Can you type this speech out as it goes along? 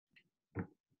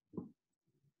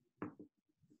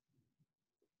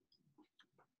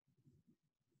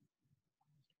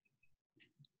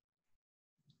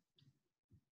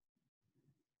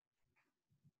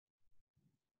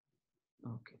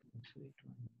wait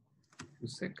 2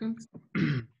 seconds.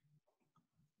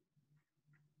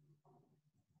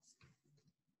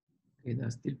 Okay, there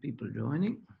are still people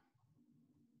joining.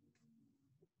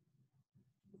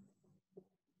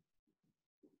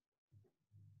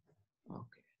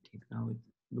 Okay, I think now it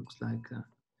looks like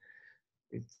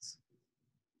it's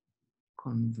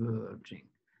converging.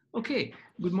 Okay,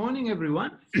 good morning,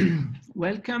 everyone.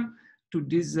 Welcome to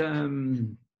this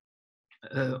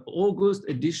August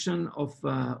edition of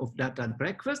Data at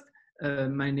Breakfast.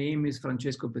 My name is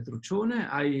Francesco Petruccione.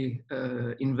 I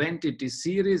invented this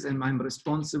series and I'm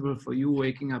responsible for you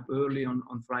waking up early on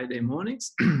Friday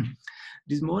mornings.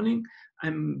 This morning,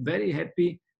 I'm very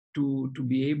happy to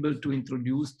be able to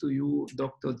introduce to you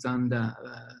Dr. Zander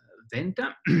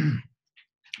Venter.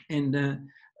 And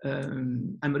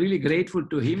I'm really grateful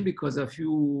to him because a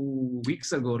few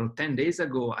weeks ago or 10 days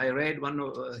ago, I read one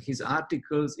of his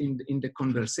articles in the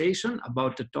conversation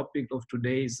about the topic of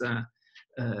today's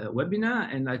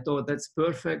webinar, and I thought that's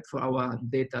perfect for our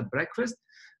data breakfast.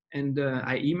 And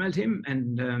I emailed him,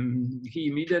 and he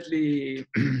immediately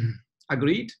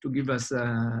agreed to give us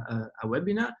a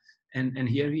webinar, and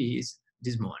here he is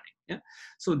this morning. Yeah.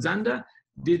 So Zander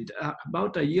did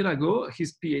about a year ago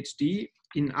his PhD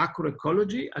in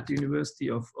agroecology at the University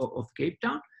of Cape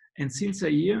Town, and since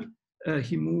a year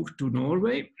he moved to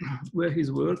Norway, where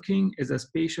he's working as a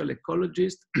spatial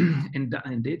ecologist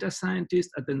and data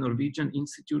scientist at the Norwegian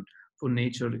Institute for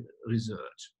Nature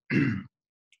Research.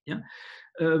 Yeah.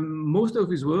 Most of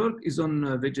his work is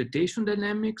on vegetation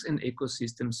dynamics and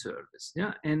ecosystem service.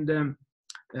 Yeah, and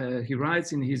he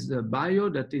writes in his bio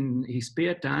that in his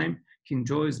spare time, he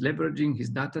enjoys leveraging his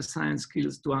data science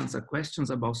skills to answer questions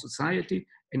about society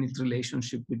and its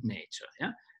relationship with nature.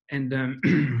 Yeah, and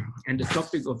and the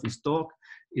topic of his talk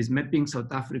is mapping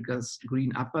South Africa's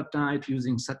green apartheid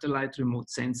using satellite remote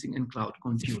sensing and cloud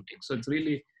computing. So it's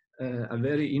really a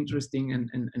very interesting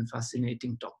and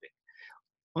fascinating topic.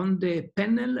 On the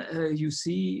panel, you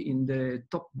see in the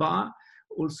top bar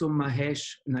also Mahesh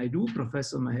Naidu,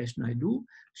 Professor Mahesh Naidu.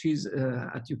 She's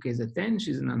at UKZN.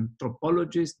 She's an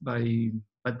anthropologist by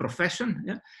profession,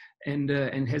 yeah? And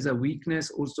has a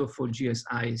weakness also for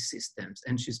GSI systems.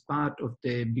 And she's part of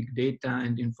the big data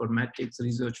and informatics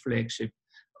research flagship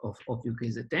of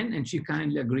UKZN. And she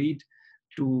kindly agreed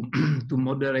to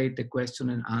moderate the question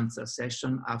and answer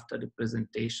session after the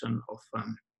presentation of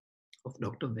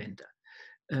Dr. Venter.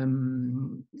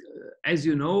 As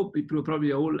you know, people are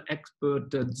probably all expert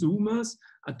Zoomers.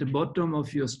 At the bottom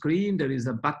of your screen, there is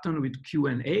a button with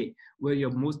Q&A where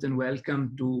you're most than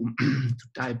welcome to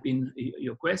type in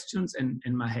your questions, and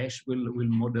Mahesh will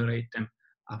moderate them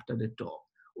after the talk.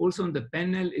 Also on the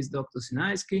panel is Dr.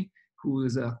 Sinaisky, who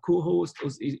is a co-host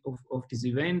of this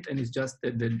event and is just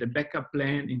the backup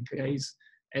plan in case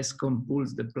ESCOM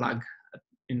pulls the plug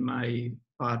in my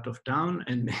part of town,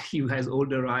 and he has all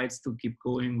the rights to keep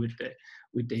going with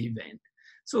the event.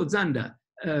 So Zander,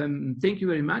 thank you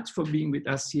very much for being with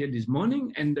us here this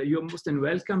morning, and you're most than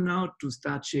welcome now to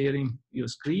start sharing your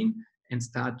screen and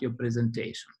start your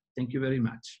presentation. Thank you very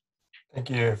much.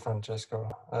 Thank you, Francesco.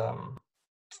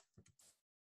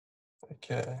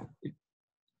 Okay.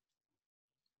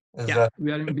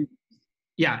 We are in.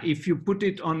 Yeah, if you put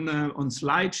it on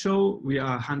slideshow, we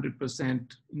are 100%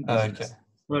 in business. Okay.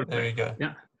 Perfect. There we go.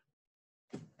 Yeah.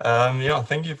 Yeah,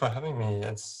 thank you for having me.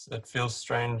 It feels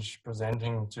strange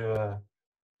presenting to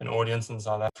an audience in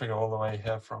South Africa all the way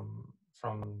here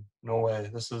from Norway.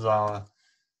 This is our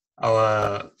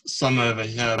summer over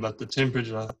here, but the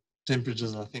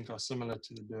temperatures I think are similar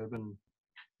to the Durban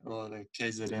or the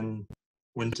KZN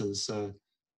winters. So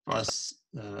for us,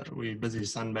 we're busy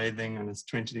sunbathing and it's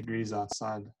 20 degrees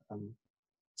outside.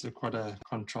 It's quite a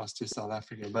contrast to South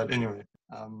Africa. But anyway,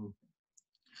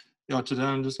 yeah, today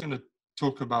I'm just going to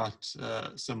talk about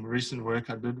some recent work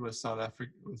I did with a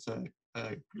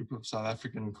group of South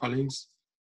African colleagues,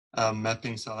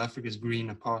 mapping South Africa's green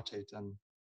apartheid. And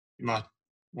you might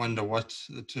wonder what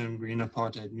the term green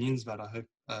apartheid means, but I hope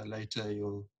later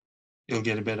you'll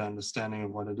get a better understanding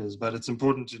of what it is. But it's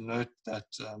important to note that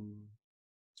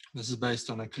this is based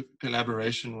on a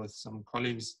collaboration with some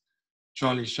colleagues,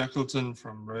 Charlie Shackleton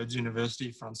from Rhodes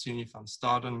University, Francine van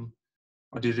Staden,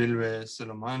 Odirilwe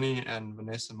Silomani, and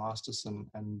Vanessa Masterson.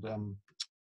 And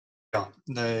yeah,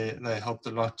 they helped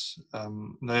a lot.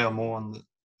 They are more on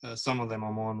some of them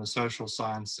are more on the social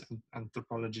science and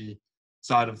anthropology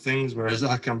side of things, whereas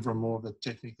I come from more of a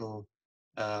technical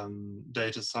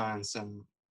data science and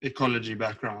ecology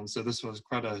background. So this was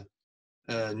quite a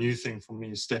new thing for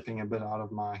me, stepping a bit out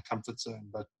of my comfort zone,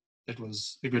 but it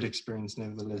was a good experience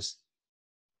nevertheless.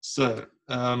 So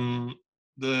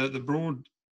the broad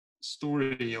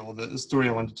story, or the story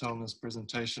I want to tell in this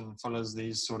presentation, follows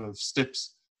these sort of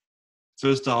steps.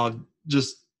 First, I'll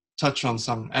just touch on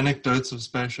some anecdotes of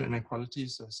spatial inequality,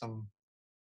 so some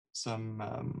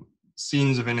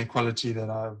scenes of inequality that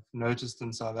I've noticed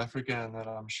in South Africa and that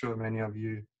I'm sure many of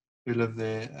you who live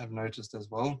there have noticed as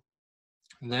well.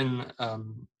 And then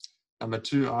number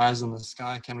two, eyes in the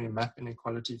sky. Can we map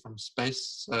inequality from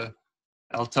space? So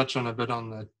I'll touch on a bit on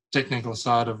the technical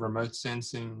side of remote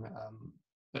sensing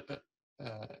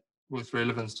with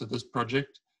relevance to this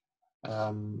project.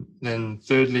 Then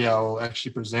thirdly, I'll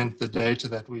actually present the data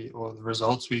that or the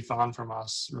results we found from our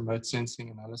remote sensing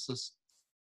analysis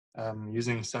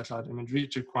using satellite imagery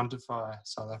to quantify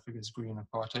South Africa's green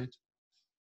apartheid.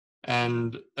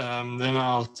 And then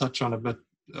I'll touch on a bit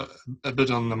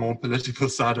on the more political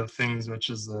side of things, which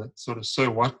is the sort of so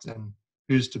what and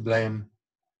who's to blame.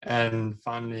 And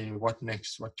finally, what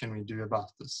next? What can we do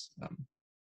about this?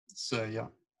 So yeah.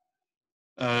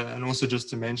 And also just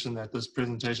to mention that this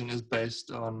presentation is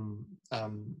based on,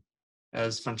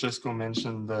 as Francesco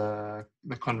mentioned, the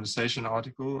conversation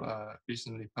article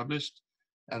recently published.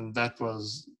 And that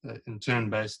was in turn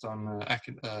based on a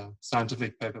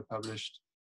scientific paper published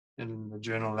in the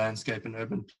journal Landscape and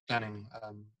Urban Planning,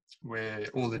 where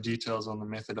all the details on the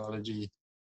methodology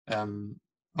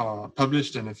are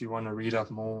published. And if you want to read up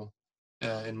more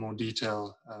in more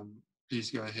detail,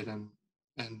 please go ahead and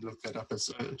look that up.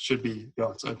 It should be,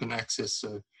 yeah, it's open access,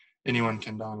 so anyone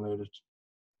can download it.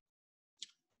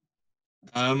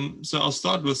 So I'll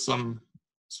start with some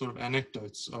sort of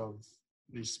anecdotes of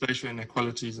these spatial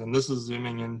inequalities, and this is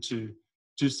zooming into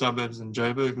two suburbs in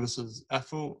Joburg. This is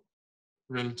Athol,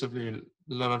 relatively a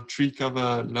lot of tree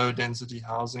cover, low density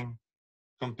housing,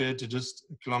 compared to just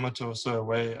a kilometer or so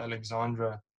away,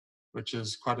 Alexandra, which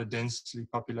is quite a densely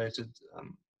populated,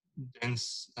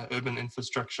 dense urban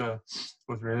infrastructure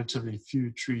with relatively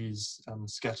few trees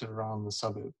scattered around the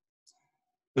suburb.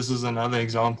 This is another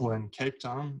example in Cape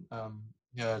Town.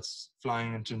 Here it's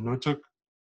flying into Nutuk,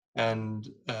 and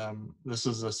this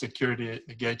is a security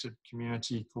gated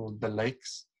community called the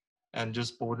Lakes, and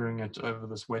just bordering it over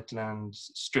this wetland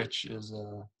stretch is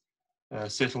a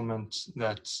settlement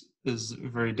that is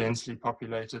very densely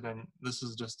populated. And this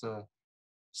is just a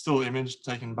still image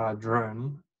taken by a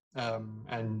drone,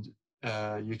 and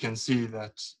you can see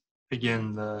that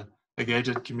again the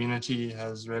gated community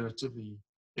has relatively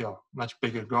much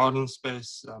bigger garden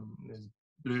space. There's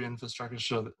blue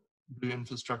infrastructure,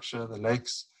 the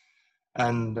lakes,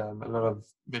 and a lot of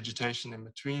vegetation in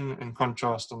between. In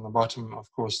contrast, on the bottom,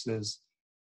 of course, there's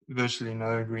virtually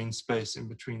no green space in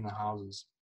between the houses.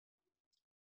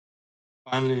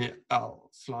 Finally, I'll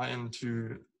fly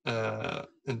into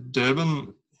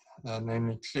Durban,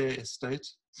 namely Clare Estate,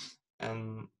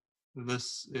 and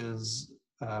this is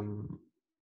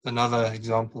another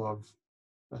example of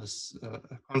a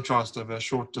contrast over a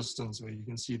short distance, where you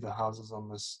can see the houses on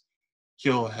this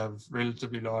hill have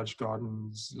relatively large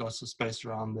gardens, lots of space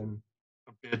around them,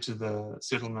 compared to the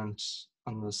settlement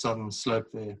on the southern slope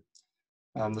there.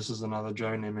 This is another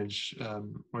drone image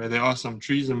where there are some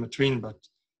trees in between, but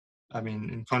I mean,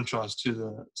 in contrast to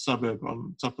the suburb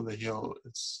on top of the hill,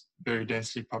 it's very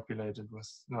densely populated with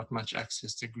not much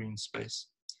access to green space.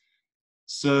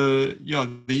 So yeah,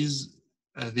 these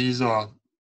are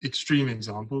extreme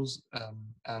examples,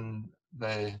 and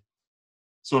they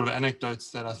sort of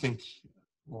anecdotes that I think,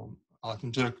 well, I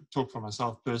can talk for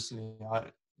myself personally.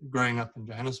 Growing up in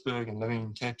Johannesburg and living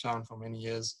in Cape Town for many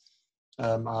years,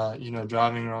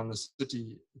 driving around the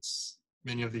city,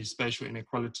 many of these spatial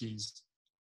inequalities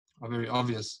are very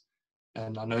obvious,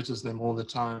 and I notice them all the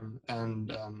time.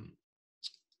 And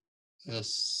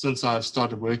since I've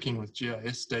started working with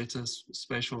GIS data,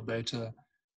 spatial data,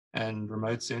 and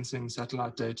remote sensing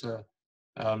satellite data,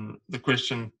 the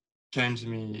question came to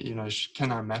me,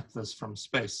 can I map this from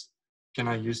space? Can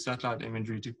I use satellite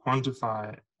imagery to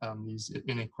quantify these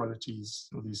inequalities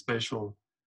or these spatial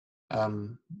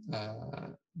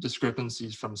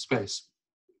discrepancies from space?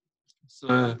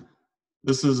 So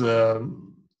this is a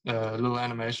little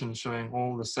animation showing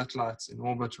all the satellites in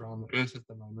orbit around the Earth at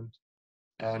the moment.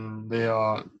 And there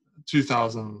are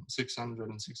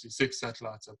 2,666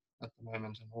 satellites at the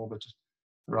moment in orbit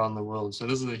around the world. So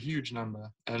this is a huge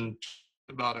number. And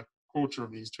about a quarter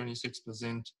of these,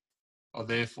 26%, are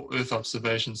there for Earth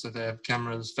observation. So they have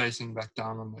cameras facing back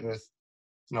down on the Earth,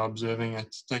 observing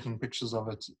it, taking pictures of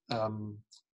it.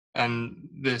 And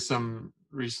there's some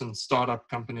recent startup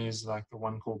companies like the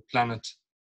one called Planet,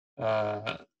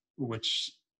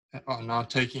 which are now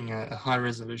taking a high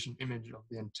resolution image of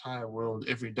the entire world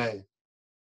every day,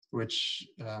 which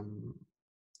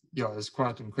yeah, is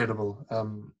quite incredible.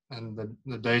 And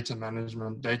the data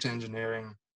management, data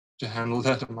engineering to handle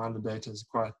that amount of data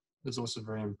is also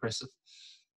very impressive.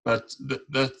 But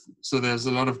so there's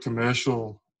a lot of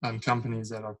commercial companies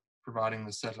that are providing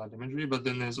the satellite imagery, but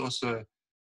then there's also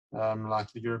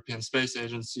like the European Space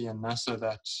Agency and NASA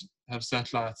that have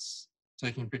satellites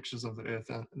taking pictures of the Earth,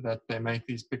 and that they make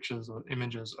these pictures or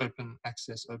images open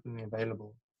access, openly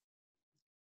available.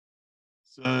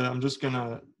 So I'm just going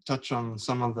to touch on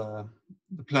some of the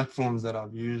platforms that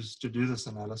I've used to do this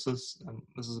analysis. And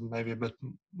this is maybe a bit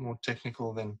more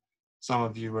technical than some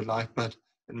of you would like, but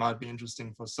it might be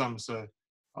interesting for some. So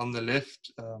on the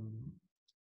left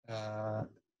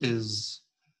is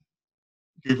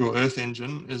Google Earth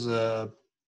Engine, is a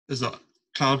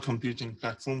cloud computing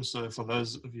platform. So for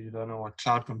those of you who don't know what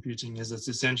cloud computing is, it's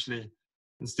essentially,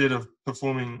 instead of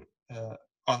performing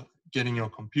getting your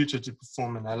computer to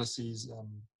perform analyses,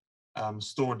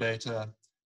 store data,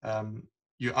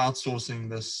 you're outsourcing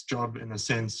this job in a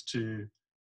sense to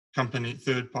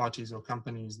third parties or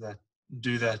companies that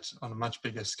do that on a much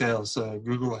bigger scale. So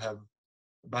Google have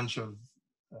a bunch of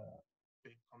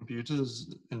big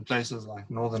computers in places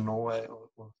like northern Norway or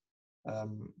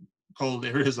cold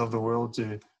areas of the world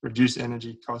to reduce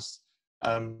energy costs,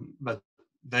 but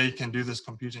they can do this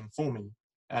computing for me.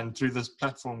 And through this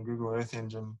platform, Google Earth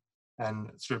Engine,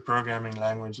 and through a programming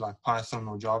language like Python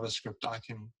or JavaScript,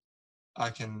 I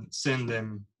can send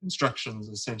them instructions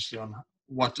essentially on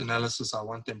what analysis I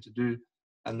want them to do,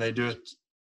 and they do it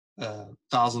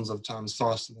thousands of times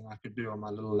faster than I could do on my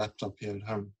little laptop here at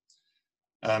home.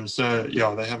 So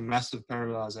yeah, they have massive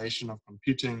parallelization of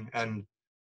computing, and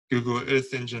Google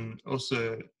Earth Engine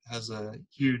also has a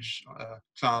huge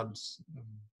cloud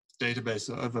database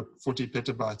of over 40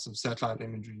 petabytes of satellite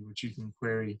imagery, which you can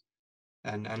query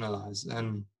and analyze.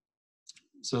 And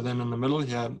so then in the middle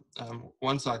here,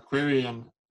 once I query and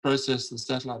process the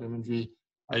satellite imagery,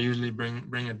 I usually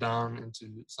bring it down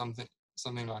into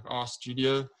something like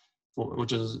RStudio,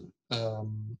 which is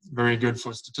very good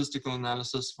for statistical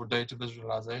analysis, for data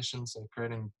visualization, so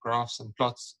creating graphs and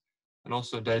plots, and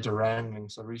also data wrangling,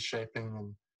 so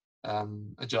reshaping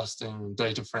and adjusting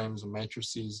data frames or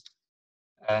matrices.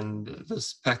 And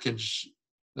this package,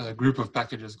 group of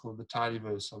packages called the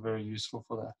tidyverse, are very useful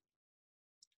for that.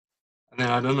 And then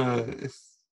I don't know if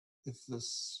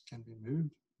this can be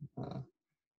moved,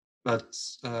 but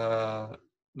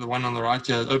the one on the right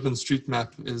here,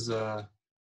 OpenStreetMap, is a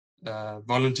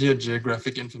volunteer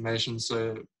geographic information.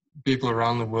 So people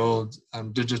around the world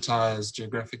digitize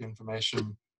geographic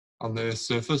information on the Earth's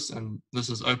surface, and this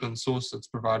is open source. It's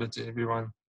provided to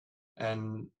everyone,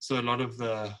 and so a lot of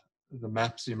the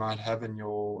maps you might have in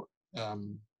your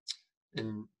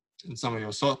in some of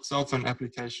your cell phone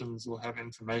applications will have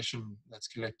information that's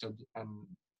collected and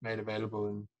made available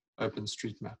in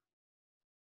OpenStreetMap.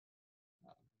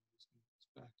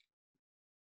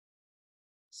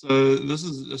 So this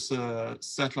is just a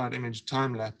satellite image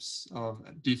time lapse of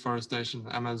deforestation in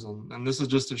the Amazon, and this is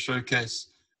just to showcase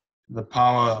the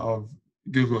power of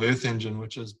Google Earth Engine,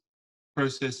 which is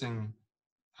processing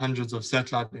hundreds of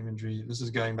satellite imagery. This is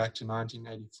going back to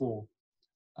 1984,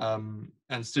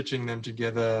 and stitching them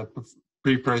together,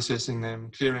 pre-processing them,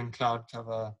 clearing cloud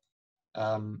cover,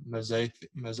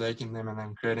 mosaicing them, and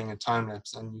then creating a time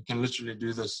lapse. And you can literally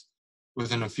do this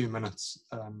within a few minutes.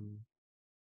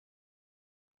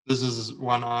 This is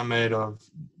one I made of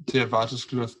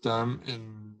Theewaterskloof Dam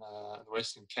in the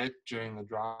Western Cape during the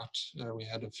drought we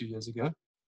had a few years ago.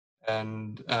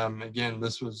 And again,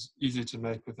 this was easy to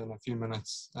make within a few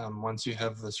minutes once you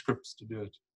have the scripts to do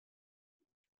it.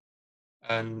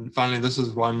 And finally, this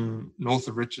is one north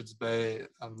of Richards Bay.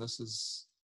 This is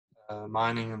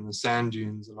mining in the sand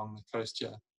dunes along the coast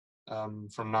here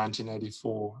from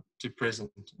 1984 to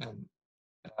present.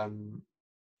 And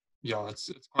yeah, it's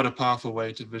quite a powerful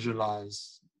way to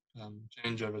visualize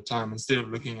change over time. Instead of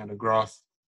looking at a graph,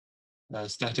 a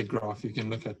static graph, you can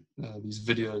look at these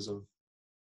videos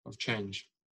of change.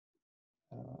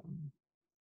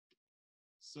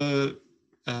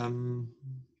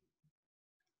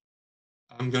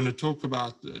 I'm going to talk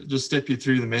about, just step you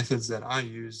through the methods that I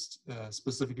used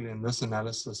specifically in this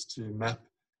analysis to map.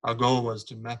 Our goal was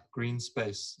to map green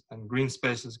space, and green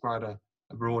space is quite a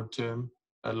broad term.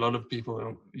 A lot of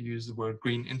people use the word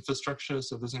green infrastructure,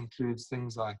 so this includes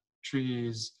things like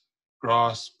trees,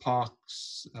 grass,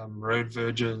 parks, road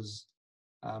verges,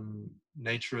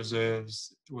 nature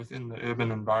reserves within the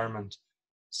urban environment.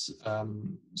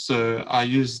 So I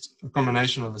used a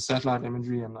combination of the satellite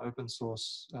imagery and the open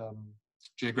source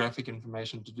geographic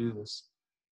information to do this.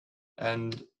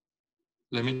 And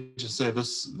let me just say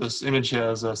this image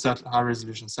here is a high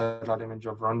resolution satellite image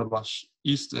of Rondebosch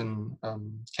East in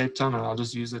Cape Town, and I'll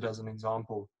just use it as an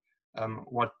example.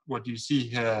 What you see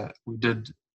here, we did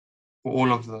for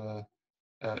all of the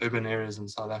urban areas in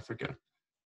South Africa.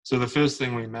 So the first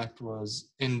thing we mapped was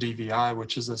NDVI,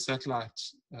 which is a satellite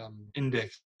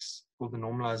index called the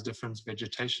Normalized Difference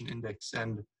Vegetation Index,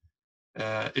 and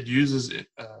it uses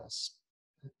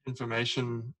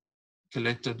information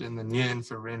collected in the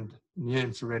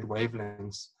near-infrared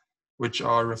wavelengths, which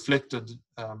are reflected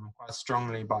quite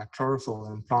strongly by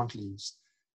chlorophyll in plant leaves.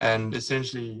 And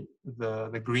essentially,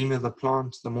 the greener the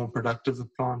plant, the more productive the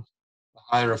plant, the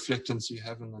higher reflectance you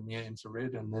have in the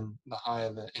near-infrared, and then the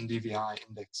higher the NDVI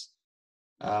index.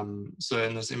 So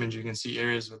in this image, you can see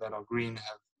areas that are green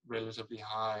have relatively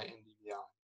high NDVI.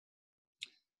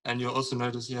 And you'll also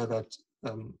notice here that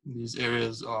these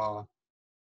areas are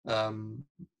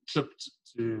clipped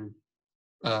to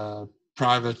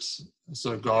private,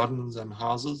 so gardens and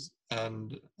houses,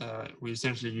 and we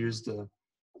essentially used the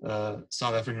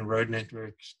South African road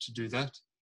network to do that.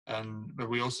 But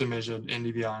we also measured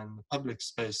NDVI in the public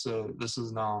space. So this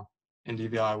is now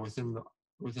NDVI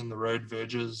within the road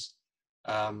verges.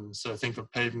 So think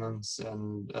of pavements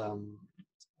and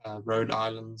road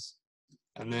islands.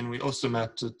 And then we also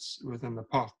mapped it within the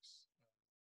parks,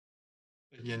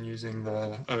 again using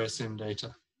the OSM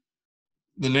data.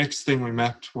 The next thing we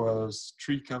mapped was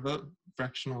tree cover,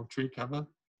 fractional tree cover.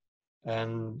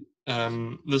 And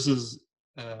this is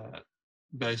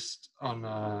based on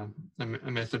a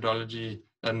methodology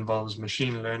that involves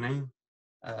machine learning,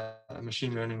 a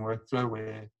machine learning workflow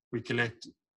where we collect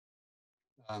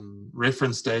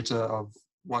reference data of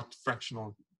what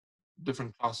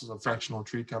different classes of fractional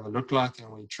tree cover look like,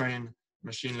 and we train a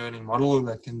machine learning model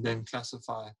that can then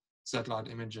classify satellite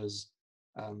images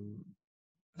as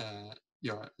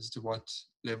to what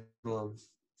level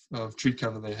of tree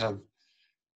cover they have.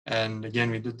 And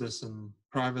again, we did this in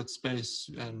private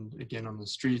space and again on the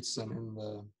streets and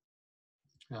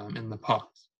in the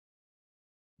parks.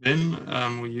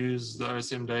 Then we used the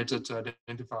OSM data to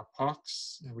identify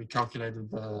parks, and we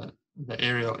calculated the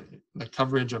area, the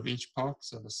coverage of each park,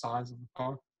 so the size of the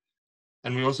park.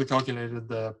 And we also calculated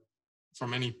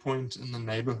from any point in the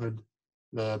neighborhood,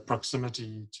 the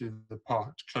proximity to the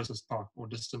park, closest park, or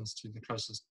distance to the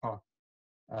closest park,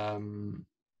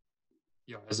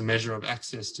 as a measure of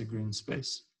access to green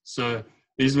space. So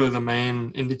these were the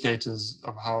main indicators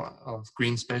of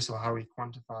green space, or how we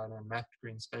quantified and mapped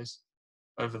green space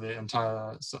over the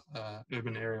entire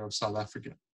urban area of South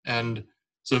Africa. And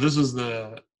so this is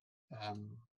the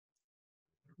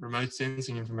remote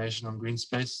sensing information on green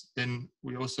space. Then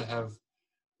we also have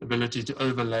the ability to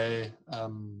overlay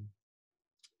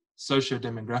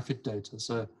socio-demographic data.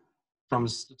 So from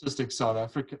Statistics South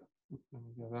Africa, let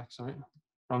me go back, sorry.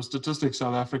 From Statistics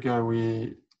South Africa,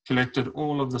 we collected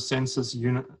all of the census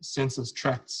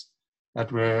tracts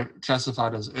that were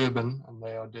classified as urban, and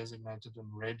they are designated in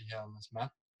red here on this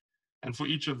map. And for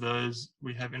each of those,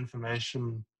 we have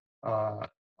information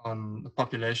on the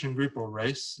population group or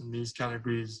race, and these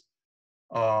categories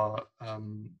are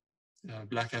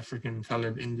Black, African,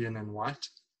 colored, Indian, and white.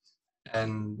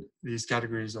 And these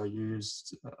categories are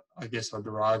used, are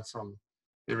derived from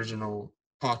the original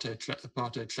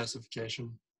apartheid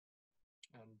classification.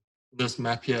 And this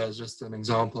map here is just an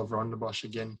example of Rondebosch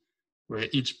again, where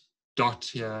each dot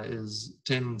here is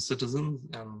 10 citizens,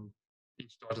 and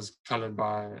each dot is colored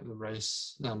by the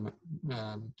race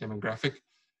demographic.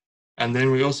 And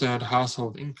then we also had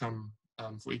household income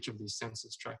for each of these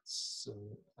census tracts. So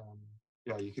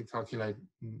you could calculate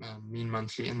mean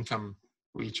monthly income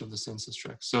for each of the census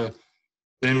tracts. So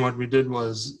then what we did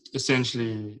was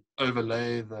essentially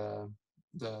overlay the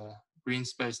green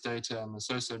space data and the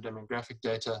socio-demographic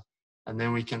data, and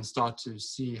then we can start to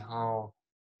see how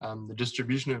the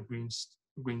distribution of green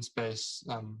space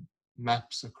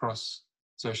maps across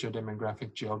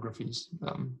socio-demographic geographies.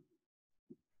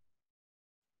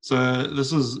 So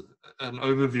this is an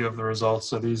overview of the results.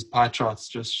 So these pie charts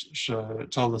just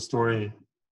tell the story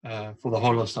for the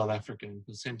whole of South Africa in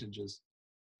percentages.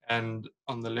 And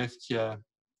on the left here,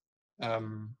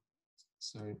 on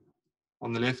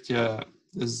the left here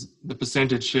is the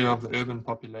percentage share of the urban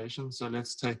population. So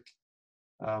let's take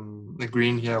the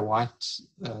green here, white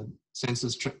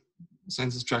census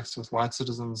tracts with white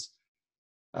citizens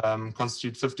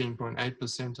constitute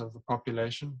 15.8% of the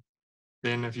population.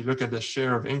 Then if you look at the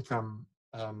share of income,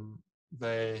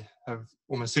 they have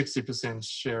almost 60%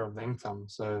 share of the income.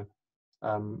 So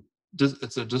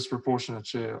it's a disproportionate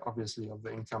share, obviously, of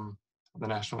the income, of the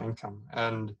national income.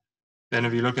 And then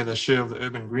if you look at the share of the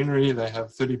urban greenery, they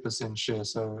have 30% share.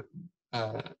 So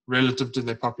relative to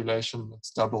their population,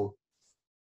 it's double.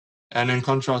 And in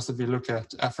contrast, if you look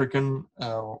at African,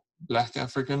 Black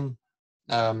African,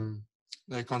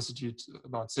 they constitute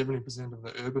about 70% of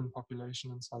the urban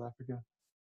population in South Africa.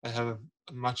 They have a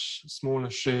much smaller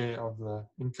share of the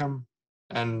income,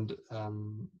 and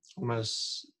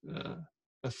almost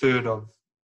a third of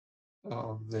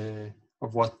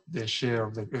what their share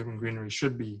of the urban greenery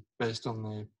should be based on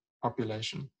their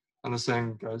population. And the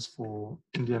same goes for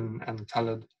Indian and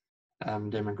colored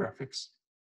demographics.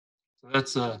 So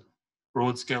that's a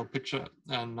broad scale picture.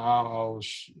 And now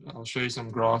I'll show you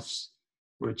some graphs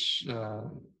which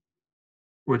are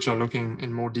looking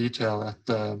in more detail at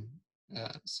the,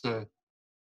 so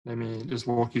let me just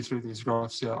walk you through these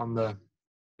graphs here. On the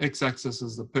x-axis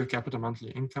is the per capita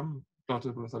monthly income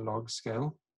plotted with a log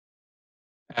scale.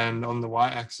 And on the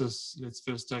y-axis, let's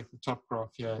first take the top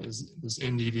graph here, is this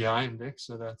NDVI index.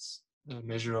 So that's a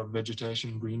measure of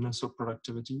vegetation, greenness, or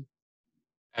productivity.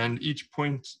 And each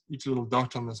point, each little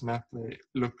dot on this map, they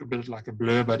look a bit like a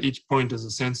blur, but each point is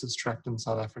a census tract in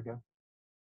South Africa.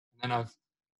 And then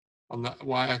on the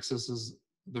y-axis is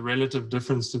the relative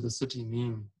difference to the city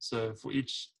mean. So for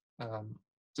each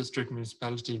district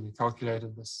municipality, we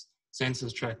calculated this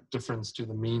census tract difference to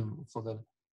the mean for the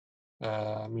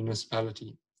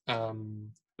municipality.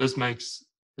 This makes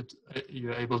it,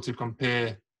 you're able to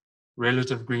compare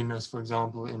relative greenness, for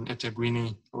example, in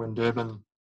eThekwini or in Durban,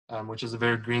 which is a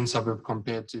very green suburb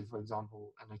compared to, for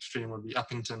example, an extreme would be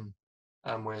Uppington,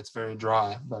 where it's very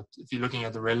dry. But if you're looking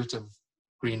at the relative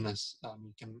greenness,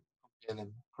 you can compare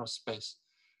them across space.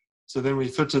 So then we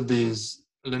fitted these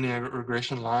linear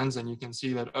regression lines, and you can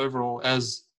see that overall,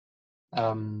 as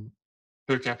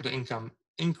per capita income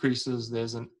increases,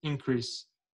 there's an increase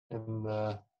in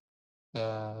the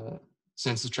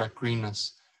census tract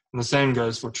greenness. And the same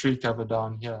goes for tree cover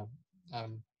down here.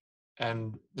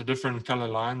 And the different color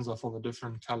lines are for the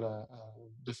different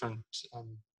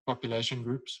population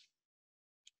groups.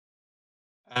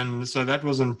 And so that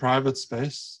was in private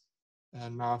space.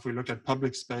 And now if we look at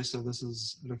public space, so this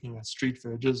is looking at street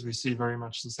verges, we see very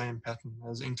much the same pattern.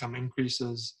 As income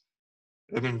increases,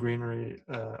 urban greenery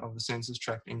of the census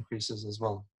tract increases as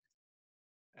well.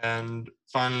 And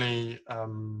finally, let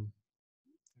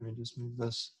me just move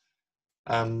this.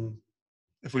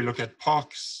 If we look at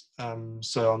parks,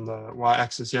 so on the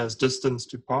y-axis here is distance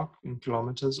to park in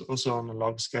kilometers, also on a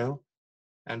log scale,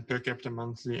 and per capita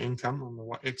monthly income on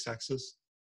the x-axis.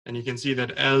 And you can see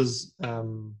that as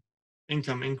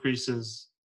income increases,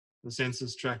 the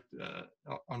census tract,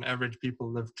 on average, people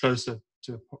live closer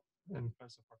to in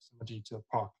closer proximity to a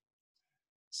park.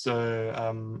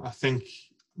 So I think,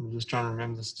 I'm just trying to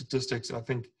remember the statistics, I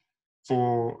think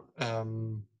for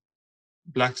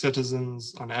Black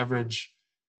citizens on average,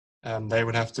 they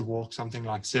would have to walk something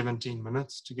like 17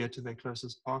 minutes to get to their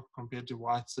closest park, compared to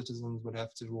white citizens would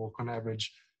have to walk on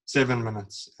average 7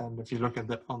 minutes. And if you look at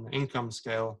that on the income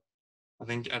scale, I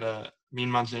think at a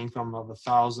mean monthly income of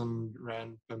 1,000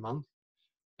 Rand per month,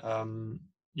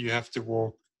 you have to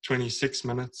walk 26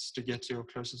 minutes to get to your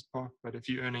closest park. But if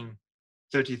you're earning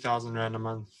 30,000 Rand a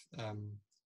month,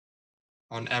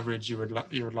 on average, you would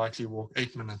likely walk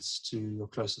 8 minutes to your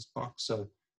closest park. So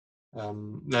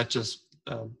that just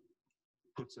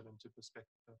puts it into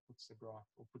perspective, puts the graph,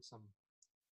 or puts some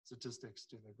statistics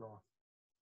to the graph.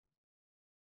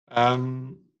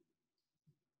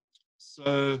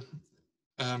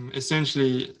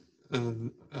 Essentially,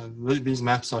 these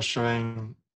maps are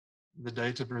showing the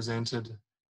data presented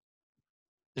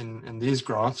in these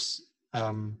graphs.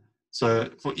 So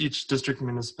for each district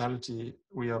municipality,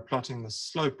 we are plotting the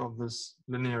slope of this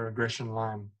linear regression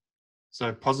line.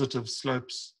 So positive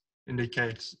slopes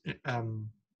indicate an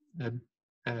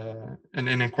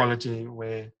inequality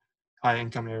where high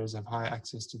income areas have high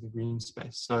access to the green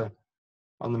space. So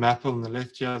on the map on the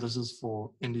left here, this is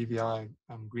for NDVI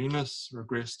greenness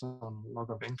regressed on log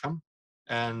of income.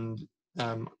 And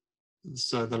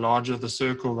so the larger the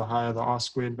circle, the higher the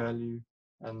R-squared value,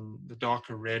 and the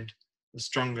darker red, the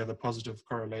stronger the positive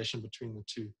correlation between the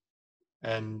two.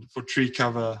 And for tree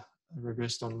cover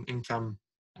regressed on income,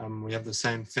 we have the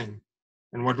same thing.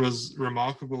 And what was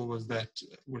remarkable was that,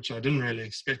 which I didn't really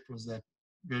expect, was that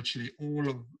virtually all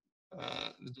of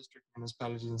the district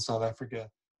municipalities in South Africa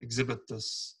exhibit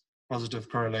this positive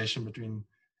correlation between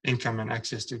income and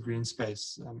access to green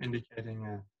space, indicating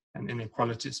an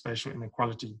inequality, spatial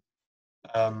inequality.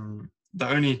 The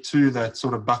only two that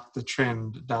sort of bucked the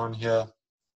trend down here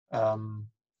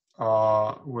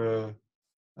were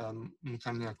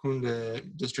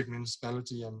Mkhanyakunde district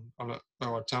municipality and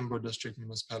Tambo district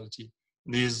municipality.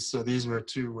 These were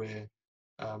two where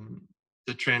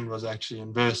the trend was actually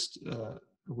inversed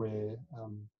where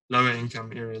lower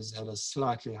income areas had a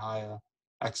slightly higher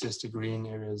access to green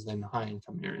areas than high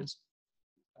income areas.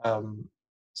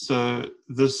 So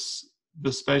the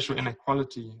spatial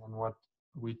inequality and what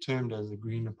we termed as a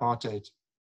green apartheid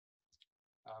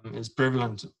is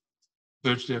prevalent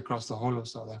virtually across the whole of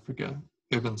South Africa,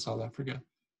 urban South Africa.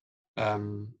 I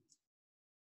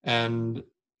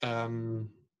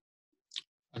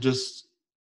just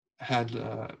had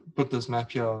put this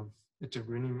map here of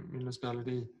Itagreen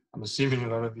municipality. I'm assuming a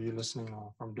lot of you listening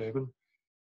are from Durban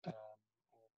or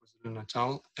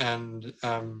KwaZulu-Natal. And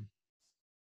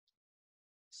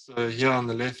so here on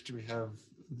the left, we have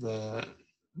the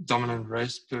dominant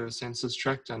race per census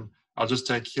tract. And I'll just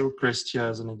take Hillcrest here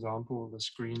as an example, this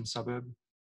green suburb,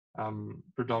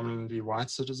 predominantly white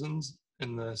citizens.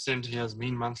 In the center here is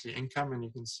mean monthly income, and you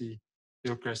can see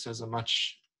Hillcrest has a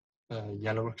much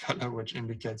yellower color, which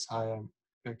indicates higher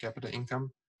per capita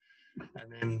income.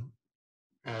 And then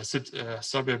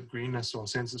suburb greenness or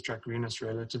census tract greenness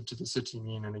relative to the city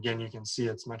mean. And again, you can see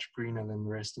it's much greener than the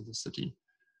rest of the city.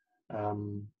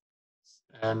 And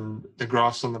the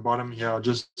graphs on the bottom here are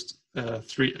just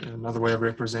another way of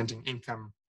representing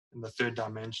income in the third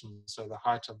dimension. So the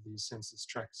height of these census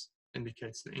tracts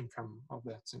indicates the income of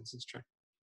that census tract.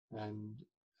 And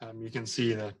you can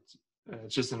see that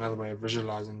it's just another way of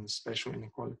visualizing the spatial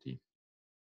inequality.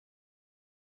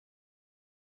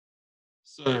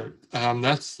 So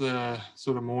that's the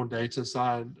sort of more data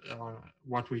side,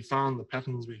 what we found, the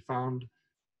patterns we found.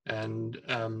 And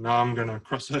now I'm going to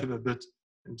cross over a bit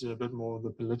into a bit more of the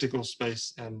political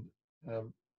space. And a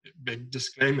big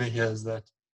disclaimer here is that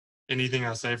anything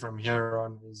I say from here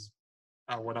on is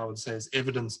what I would say is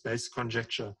evidence-based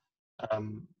conjecture.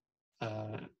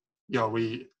 Yeah,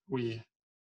 we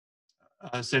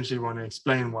essentially want to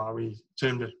explain why we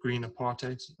termed it green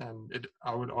apartheid, and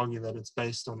I would argue that it's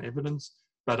based on evidence,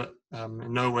 but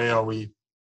in no way are we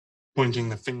pointing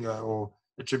the finger or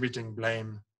attributing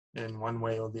blame in one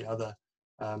way or the other.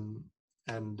 I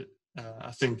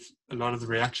think a lot of the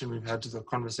reaction we've had to the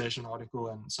conversation article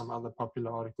and some other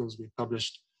popular articles we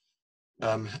published,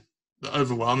 the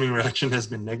overwhelming reaction has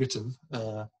been negative.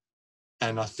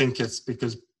 And I think it's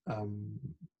because,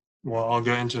 well, I'll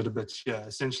go into it a bit here.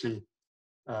 Essentially,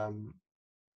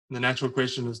 the natural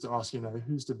question is to ask,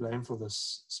 who's to blame for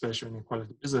this spatial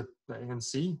inequality? Is it the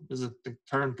ANC? Is it the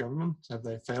current government? Have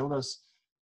they failed us?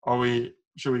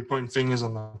 Should we point fingers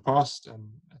on the past and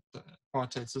at the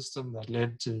apartheid system that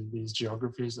led to these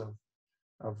geographies of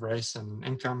race and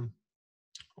income?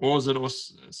 Or is it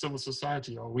also civil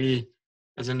society? Are we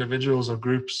as individuals or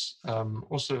groups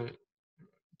also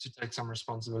to take some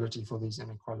responsibility for these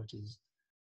inequalities?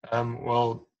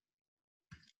 Well,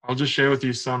 I'll just share with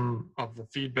you some of the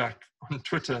feedback on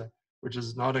Twitter, which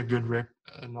is not a good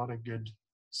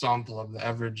sample of the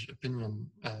average opinion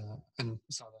in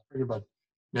South Africa, but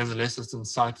nevertheless, it's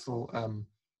insightful.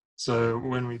 So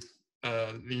when we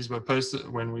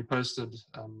posted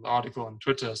the article on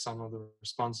Twitter, some of the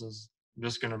responses, I'm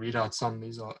just going to read out some.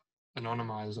 These are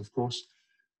anonymized, of course.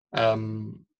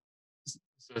 So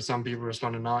some people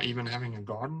responded, now even having a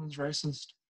garden is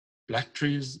racist. Black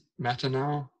trees matter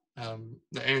now.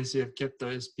 The ANC have kept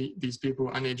these people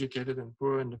uneducated and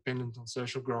poor and dependent on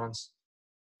social grants.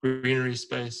 Greenery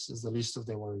space is the least of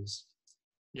their worries.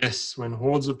 Yes, when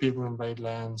hordes of people invade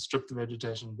land, strip the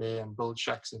vegetation bare, and build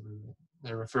shacks everywhere,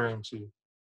 they're referring to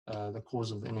the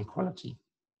cause of inequality,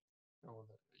 or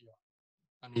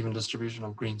the uneven distribution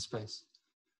of green space.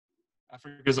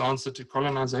 Africa's answer to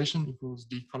colonization equals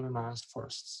decolonized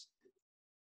forests.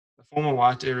 The former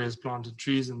white areas planted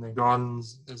trees in their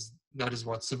gardens, that is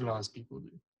what civilized people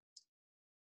do.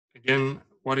 Again,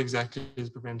 what exactly is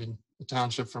preventing the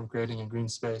township from creating a green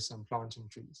space and planting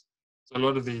trees? So a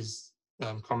lot of these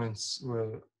comments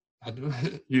had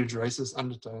huge racist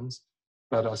undertones,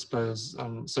 but I suppose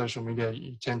on social media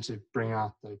you tend to bring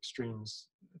out the extremes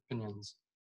opinions.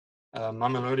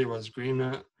 Mamelodi was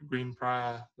green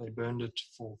prior, they burned it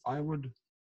for firewood.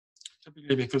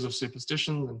 Typically because of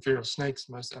superstitions and fear of snakes,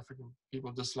 most African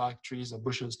people dislike trees or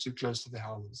bushes too close to their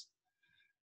houses.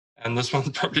 And this one's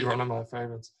probably one of my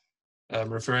favorites,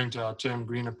 referring to our term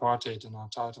green apartheid in our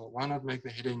title. Why not make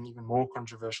the heading even more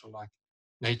controversial, like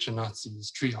nature Nazis,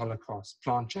 tree holocaust,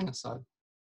 plant genocide?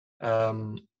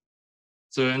 So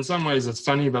in some ways it's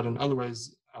funny, but in other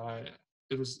ways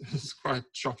it was quite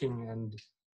shocking and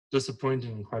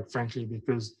disappointing, quite frankly,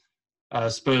 because I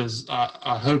suppose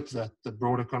I hope that the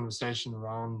broader conversation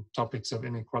around topics of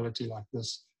inequality like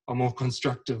this are more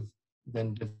constructive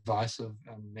than divisive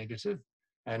and negative.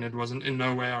 And it wasn't in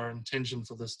no way our intention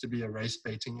for this to be a race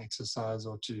baiting exercise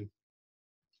or to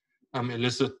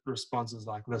elicit responses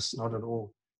like this, not at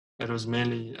all. It was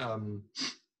merely,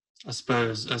 I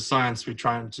suppose, as science, we're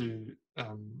trying to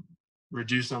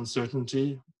reduce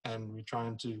uncertainty, and we're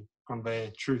trying to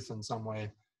convey truth in some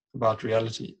way about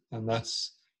reality. And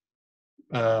that's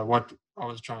what I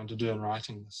was trying to do in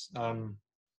writing this.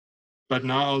 But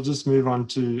now I'll just move on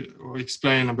to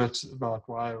explain a bit about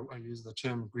why I use the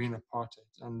term green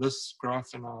apartheid. And this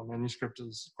graph in our manuscript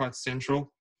is quite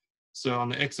central. So on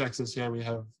the x-axis here, we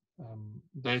have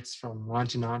dates from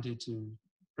 1990 to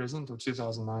present, or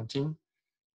 2019.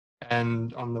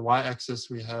 And on the y-axis,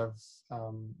 we have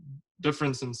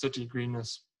difference in city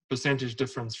greenness, percentage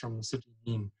difference from the city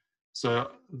mean.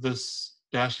 So this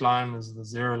dashed line is the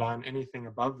zero line. Anything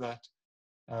above that,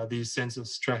 these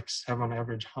census tracts have on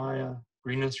average higher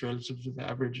greenness relative to the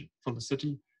average for the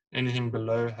city. Anything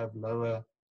below have lower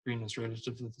greenness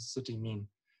relative to the city mean.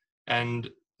 And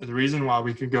the reason why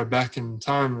we could go back in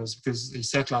time is because the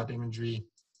satellite imagery,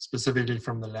 specifically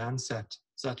from the Landsat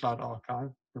satellite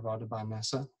archive provided by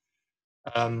NASA,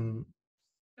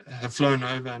 have flown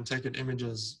over and taken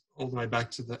images all the way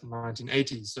back to the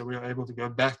 1980s. So we were able to go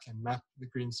back and map the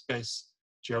green space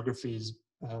geographies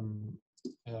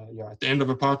at the end of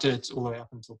apartheid all the way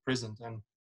up until present. And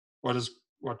what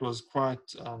was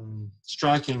quite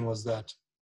striking was that,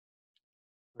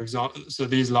 for example, so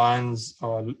these lines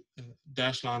are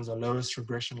dashed lines are lowest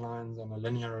regression lines, and a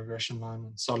linear regression line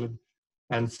and solid.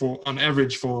 And on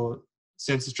average, for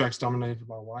census tracts dominated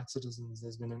by white citizens,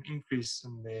 there's been an increase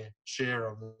in their share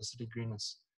of the city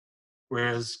greenness.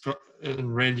 Whereas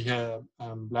in red here,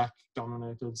 black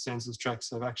dominated census tracts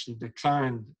have actually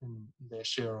declined in their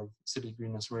share of city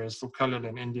greenness, whereas for colored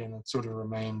and Indian, it sort of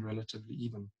remained relatively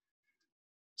even.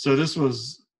 So this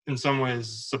was in some ways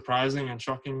surprising and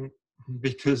shocking,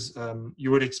 because you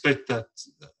would expect that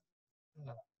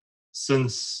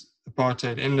since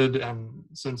apartheid ended and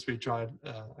since we tried,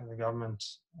 the government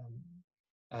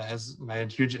has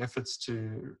made huge efforts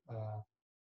to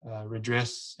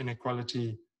redress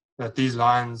inequality, that these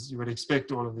lines, you would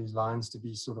expect all of these lines to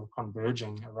be sort of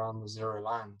converging around the zero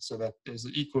line, so that there's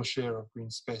an equal share of green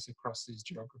space across these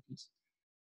geographies.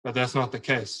 But that's not the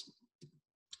case.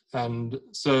 And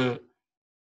so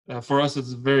for us,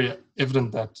 it's very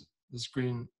evident that this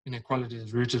green inequality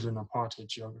is rooted in apartheid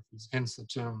geographies, hence the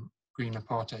term green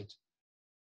apartheid.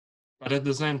 But at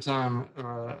the same time,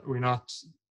 we're not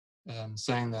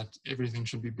saying that everything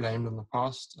should be blamed on the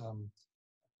past.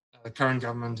 The current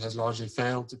government has largely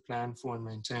failed to plan for and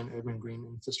maintain urban green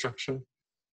infrastructure.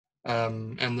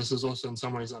 And this is also in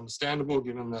some ways understandable,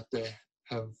 given that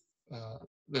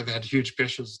they've had huge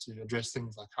pressures to address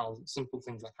things like housing, simple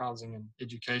things like housing and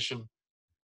education.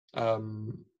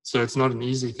 So it's not an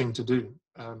easy thing to do.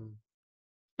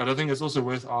 But I think it's also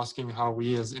worth asking how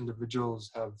we as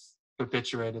individuals have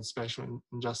perpetuated spatial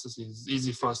injustices. It's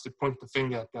easy for us to point the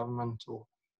finger at government or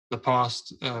the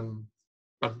past,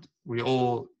 but we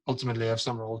all ultimately have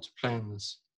some role to play in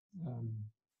this.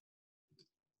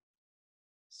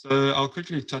 So I'll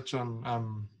quickly touch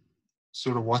on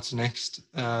sort of what's next.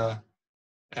 And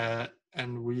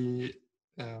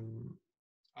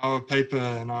our paper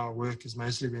and our work has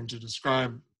mostly been to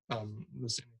describe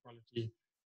this inequality,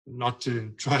 not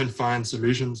to try and find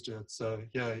solutions to it. So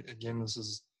here again, this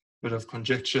is a bit of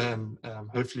conjecture, and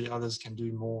hopefully others can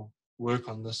do more work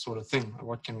on this sort of thing.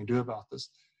 What can we do about this?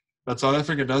 But South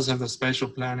Africa does have the Spatial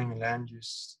Planning and Land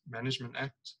Use Management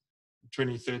Act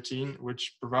 2013,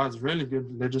 which provides really good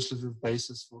legislative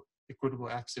basis for equitable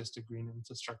access to green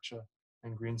infrastructure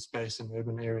and green space in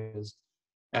urban areas.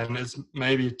 And it's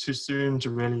maybe too soon to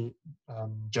really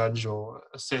judge or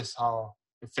assess how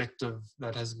effective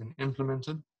that has been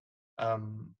implemented.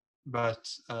 But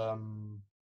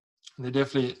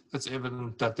it's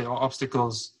evident that there are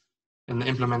obstacles in the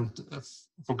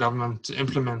for government to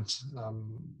implement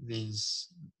these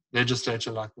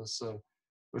legislature like this. So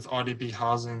with RDP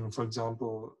housing, for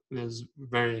example, there's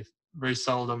very, very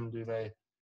seldom do they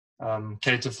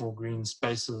cater for green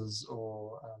spaces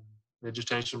or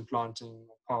vegetation planting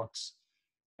or parks.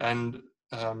 And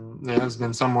there has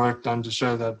been some work done to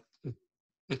show that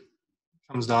it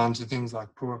comes down to things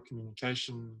like poor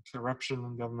communication, corruption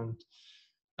in government,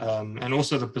 and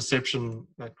also the perception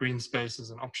that green space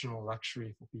is an optional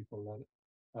luxury for people,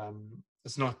 that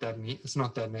it's not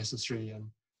that necessary, and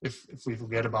if we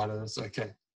forget about it, it's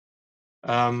okay.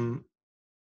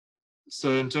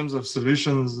 So in terms of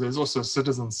solutions, there's also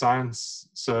citizen science.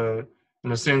 So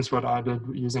in a sense, what I did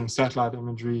using satellite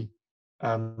imagery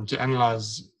to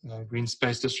analyze green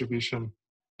space distribution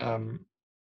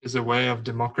is a way of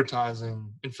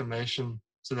democratizing information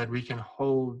so that we can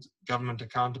hold government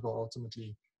accountable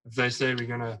ultimately. If they say we're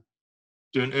going to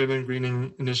do an urban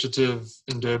greening initiative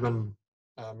in Durban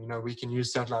we can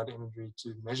use satellite imagery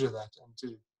to measure that and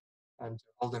to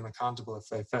hold them accountable if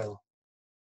they fail.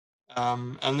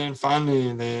 And then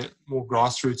finally, there are more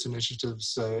grassroots initiatives,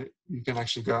 so you can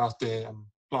actually go out there and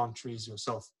plant trees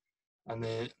yourself. And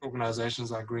there are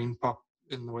organizations like Green Pop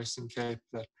in the Western Cape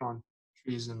that plant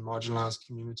trees in marginalized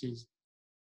communities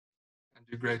and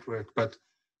do great work. But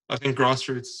I think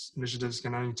grassroots initiatives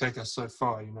can only take us so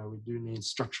far. We do need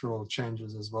structural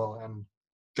changes as well, and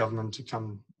government to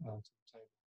come to the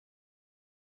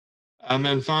table.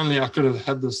 And finally, I could have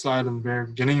had this slide in the very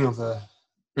beginning of the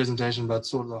presentation, but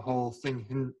sort of the whole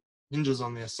thing hinges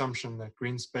on the assumption that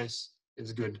green space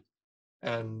is good,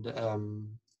 and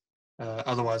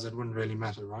otherwise it wouldn't really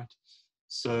matter, right?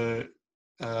 So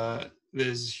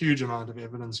there's a huge amount of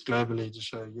evidence globally to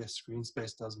show, yes, green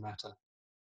space does matter.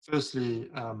 Firstly,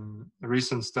 a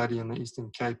recent study in the Eastern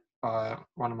Cape by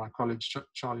one of my colleagues,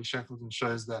 Charlie Shackleton,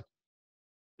 shows that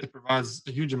it provides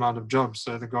a huge amount of jobs.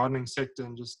 So the gardening sector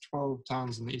in just 12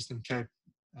 towns in the Eastern Cape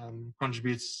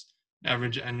contributes an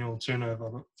average annual turnover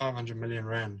of 500 million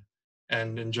rand.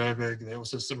 And in Joburg, there are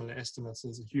also similar estimates.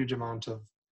 There's a huge amount of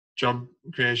job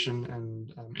creation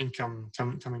and income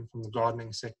coming from the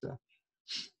gardening sector.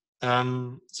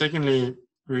 Secondly,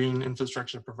 green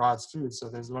infrastructure provides food. So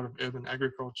there's a lot of urban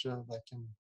agriculture that can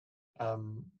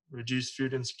reduce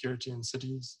food insecurity in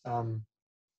cities.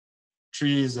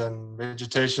 Trees and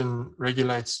vegetation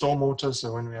regulate stormwater.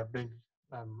 So when we have big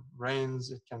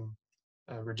rains, it can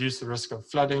reduce the risk of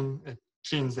flooding. It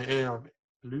cleans the air of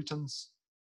pollutants.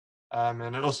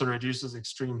 And it also reduces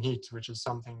extreme heat, which is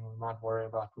something we might worry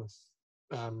about with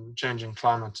changing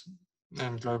climate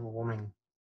and global warming.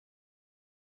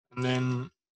 And then,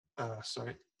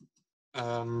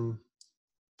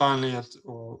 finally,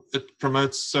 it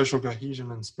promotes social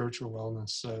cohesion and spiritual wellness.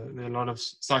 So there are a lot of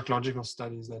psychological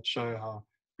studies that show how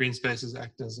green spaces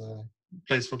act as a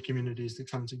place for communities to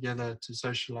come together, to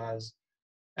socialize,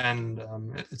 and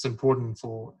it's important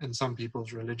in some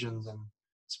people's religions and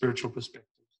spiritual perspectives.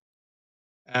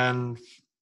 And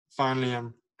finally,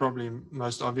 and probably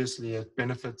most obviously, it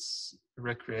benefits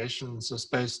recreation, so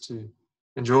space to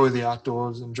enjoy the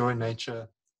outdoors, enjoy nature.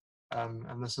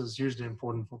 And this is hugely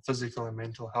important for physical and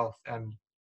mental health. And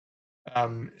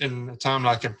in a time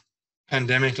like a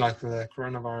pandemic, like the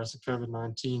coronavirus,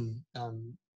 COVID-19,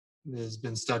 there's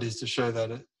been studies to show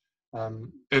that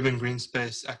urban green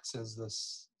space acts as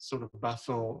this sort of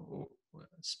buffer or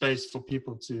space for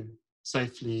people to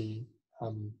safely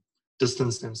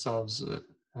distance themselves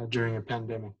during a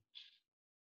pandemic.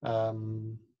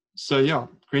 So yeah,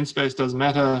 green space does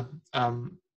matter.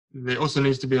 There also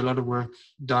needs to be a lot of work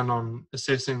done on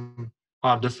assessing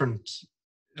how different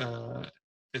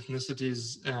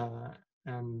ethnicities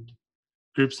and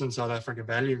groups in South Africa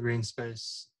value green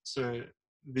space. So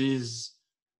these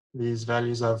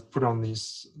values I've put on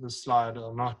this slide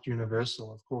are not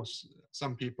universal. Of course,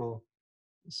 some people,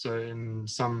 so in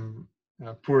some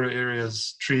poorer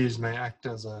areas, trees may act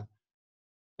as a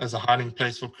hiding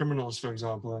place for criminals, for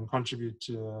example, and contribute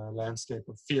to a landscape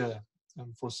of fear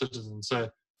for citizens. So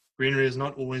greenery is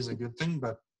not always a good thing,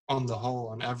 but on the whole,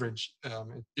 on average,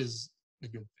 it is a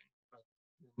good thing. But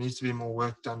there needs to be more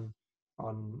work done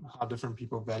on how different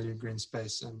people value green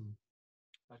space, and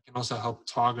that can also help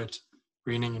target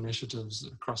greening initiatives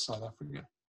across South Africa.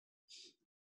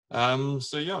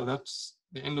 So yeah, that's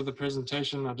the end of the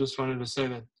presentation. I just wanted to say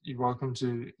that you're welcome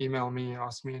to email me,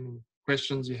 ask me any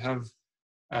questions you have.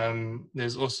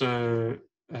 There's also,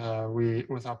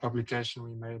 with our publication,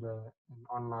 we made an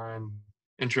online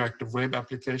interactive web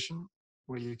application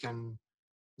where you can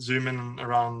zoom in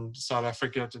around South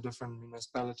Africa to different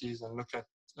municipalities and look at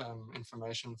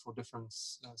information for different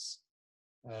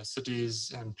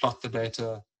cities and plot the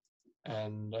data.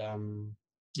 And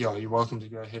yeah, you're welcome to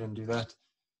go ahead and do that.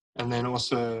 And then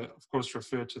also, of course,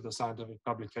 refer to the scientific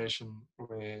publication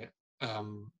where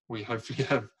we hopefully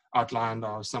have outlined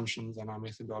our assumptions and our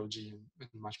methodology in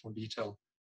much more detail.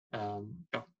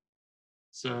 Yeah.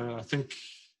 So I think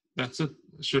that's it.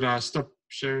 Should I stop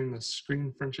sharing the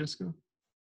screen, Francesco?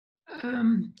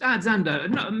 Zander,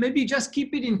 no, maybe just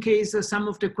keep it in case some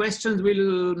of the questions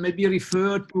will maybe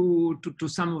refer to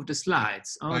some of the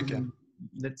slides. Okay.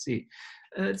 Let's see.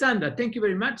 Zander, thank you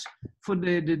very much for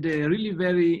the really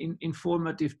very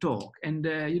informative talk. And,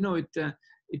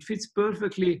 it fits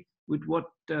perfectly with what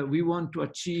we want to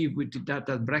achieve with the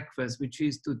data breakfast, which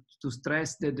is to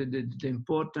stress the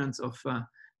importance of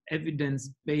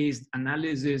evidence-based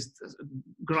analysis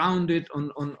grounded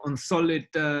on solid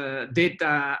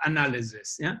data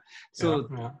analysis. Yeah. So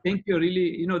thank you.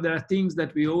 Really, there are things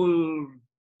that we all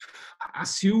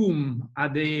assume are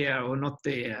there or not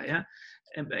there. Yeah.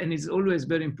 and it's always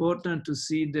very important to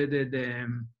see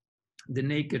the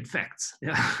naked facts,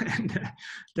 yeah, and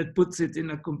that puts it in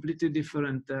a completely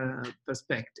different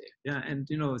perspective, yeah. And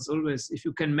you know, it's always, if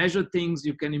you can measure things,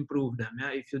 you can improve them,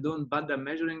 yeah. If you don't bother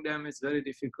measuring them, it's very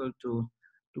difficult to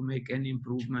make any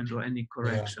improvement or any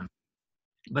correction. Yeah.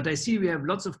 But I see we have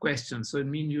lots of questions, so it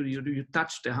means you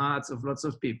touch the hearts of lots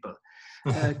of people.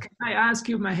 Can I ask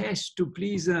you, Mahesh, to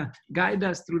please guide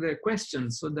us through the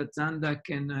questions so that Zander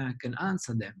can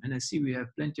answer them? And I see we have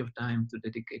plenty of time to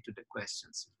dedicate to the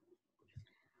questions.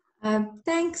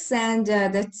 Thanks,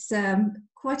 Zander. That's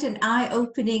quite an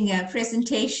eye-opening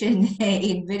presentation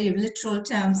in very literal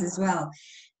terms as well.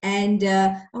 And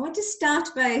I want to start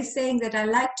by saying that I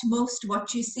liked most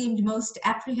what you seemed most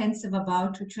apprehensive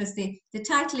about, which was the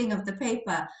titling of the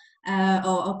paper,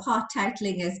 or part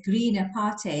titling as Green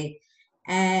Apartheid.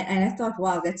 And I thought,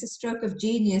 wow, that's a stroke of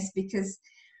genius, because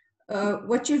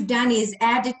what you've done is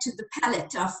added to the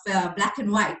palette of black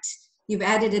and white. You've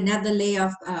added another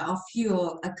layer of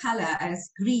hue, a color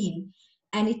as green,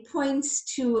 and it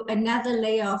points to another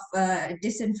layer of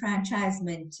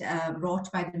disenfranchisement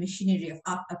wrought by the machinery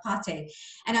of apartheid.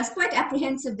 And I was quite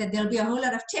apprehensive that there'll be a whole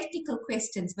lot of technical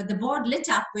questions, but the board lit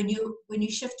up when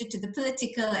you shifted to the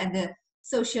political and the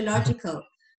sociological.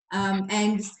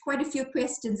 And quite a few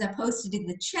questions are posted in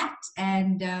the chat,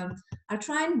 and I'll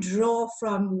try and draw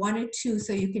from one or two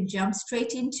so you can jump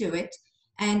straight into it.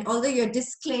 And although your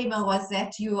disclaimer was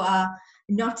that you are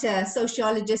not a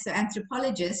sociologist or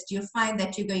anthropologist, you'll find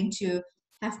that you're going to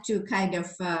have to kind of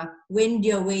wend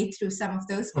your way through some of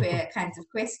those kinds of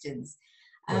questions.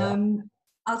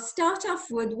 I'll start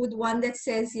off with one that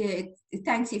says, it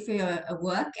thanks you for your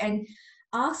work, and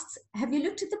asks, have you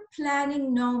looked at the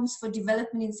planning norms for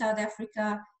development in South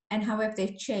Africa and how have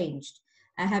they changed?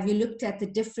 Have you looked at the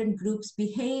different groups'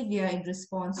 behavior in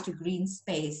response to green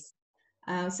space?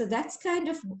 So that's kind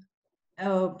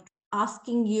of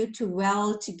asking you to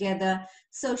weld together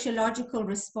sociological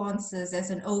responses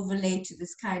as an overlay to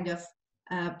this kind of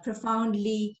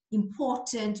profoundly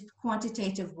important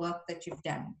quantitative work that you've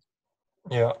done.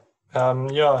 Yeah,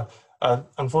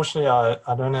 unfortunately,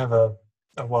 I don't have a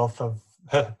wealth of,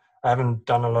 I haven't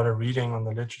done a lot of reading on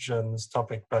the literature on this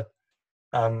topic, but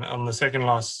on the second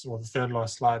last or the third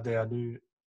last slide there, I do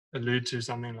allude to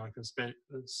something like a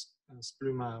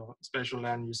SPLUMA, or Spatial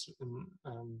Land Use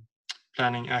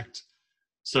Planning Act.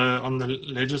 So on the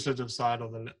legislative side, or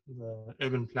the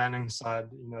urban planning side,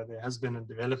 you know, there has been a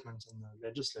development in the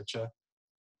legislature,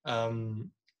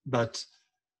 but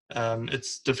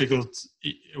it's difficult.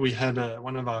 We had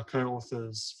one of our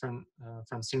co-authors,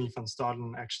 Francine van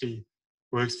Staden, actually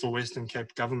works for Western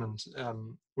Cape government,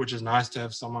 which is nice to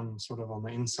have someone sort of on the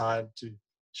inside.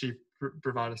 She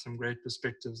provided some great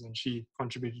perspectives, and she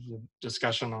contributed to the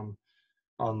discussion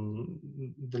on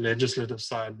the legislative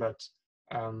side. But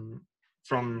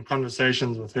from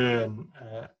conversations with her, and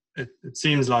it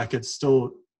seems like it's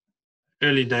still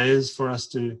early days for us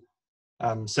to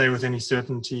say with any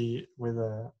certainty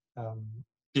whether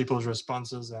people's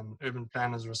responses and urban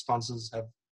planners' responses have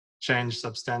changed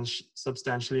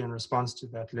substantially in response to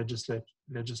that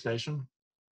legislation.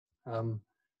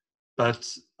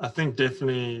 But I think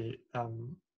definitely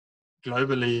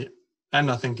globally,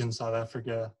 and I think in South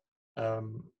Africa,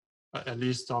 at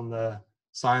least on the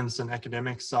science and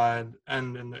academic side,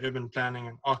 and in the urban planning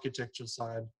and architecture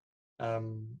side,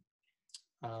 again,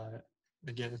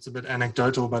 it's a bit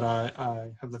anecdotal, but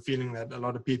I have the feeling that a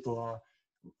lot of people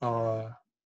are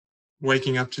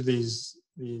waking up to these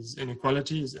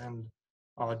inequalities and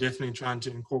are definitely trying to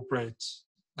incorporate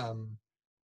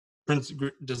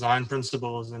design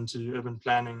principles into urban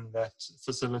planning that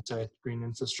facilitate green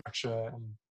infrastructure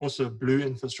and also blue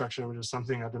infrastructure, which is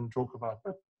something I didn't talk about,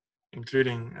 but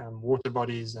including water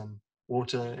bodies and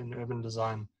water in urban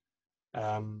design.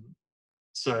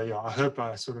 So yeah, I hope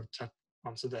I sort of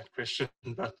answered that question,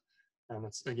 but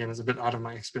it's a bit out of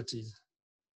my expertise.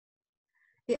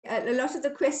 Yeah, a lot of the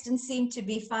questions seem to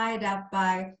be fired up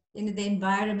by the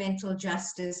environmental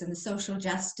justice and the social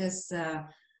justice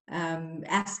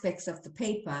aspects of the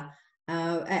paper,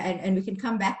 and we can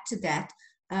come back to that.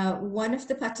 One of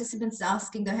the participants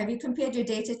asking, though, have you compared your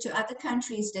data to other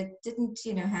countries that didn't,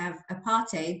 have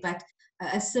apartheid, but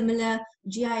a similar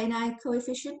GI&I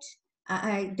coefficient?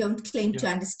 I don't claim to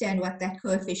understand what that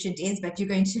coefficient is, but you're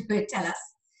going to tell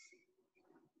us.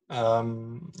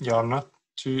 Yeah, I'm not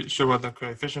too sure what the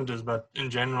coefficient is, but in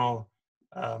general,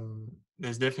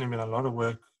 there's definitely been a lot of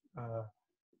work,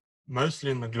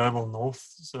 mostly in the global north,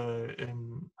 so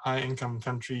in high-income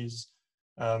countries,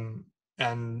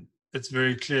 and it's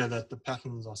very clear that the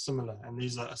patterns are similar, and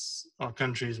these are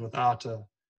countries without a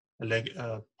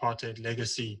apartheid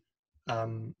legacy,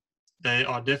 they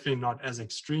are definitely not as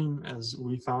extreme as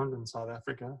we found in South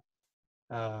Africa,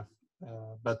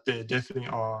 but there definitely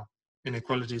are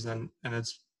inequalities, and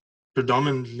it's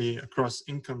predominantly across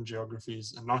income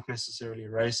geographies and not necessarily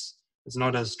race. It's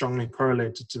not as strongly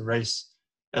correlated to race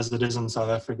as it is in South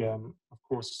Africa. And of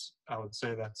course, I would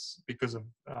say that's because of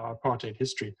our apartheid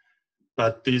history.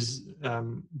 But these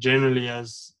generally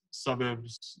as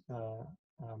suburbs,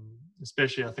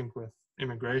 especially I think with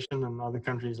immigration in other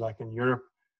countries like in Europe,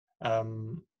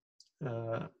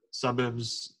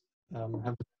 suburbs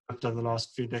have developed over the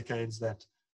last few decades that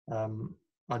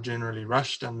are generally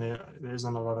rushed, and there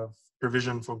isn't a lot of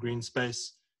provision for green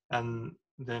space. And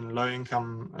then the low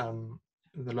income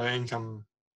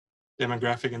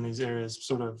demographic in these areas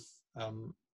sort of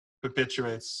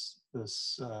perpetuates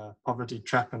this poverty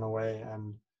trap in a way,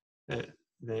 and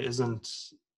there isn't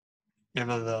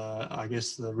ever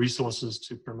the resources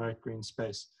to promote green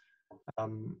space.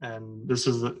 And this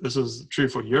is true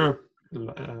for Europe.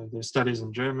 There's studies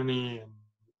in Germany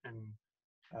and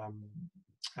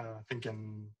I think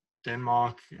in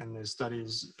Denmark, and there's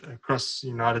studies across the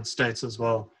United States as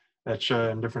well that show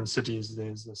in different cities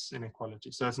there's this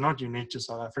inequality. So it's not unique to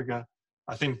South Africa.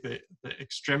 I think the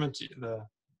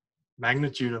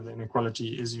magnitude of the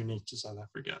inequality is unique to South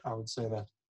Africa. I would say that,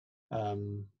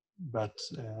 and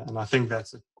I think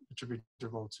that's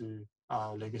attributable to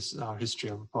our legacy, our history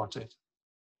of apartheid.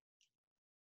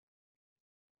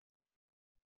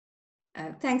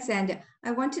 Thanks, Zander.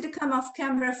 I wanted to come off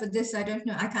camera for this. I don't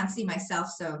know, I can't see myself,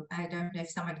 so I don't know if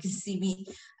someone can see me.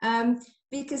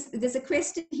 Because there's a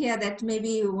question here that maybe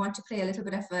you want to play a little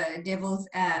bit of a devil's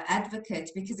advocate,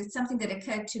 because it's something that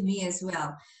occurred to me as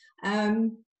well.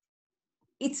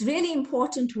 It's really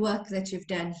important work that you've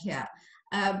done here.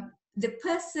 The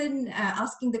person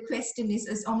asking the question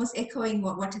is almost echoing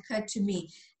what occurred to me.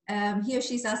 He or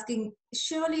she's asking,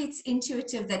 surely it's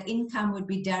intuitive that income would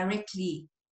be directly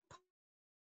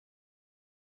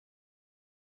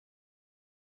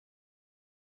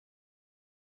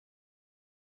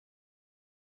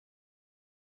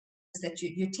that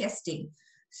you're testing.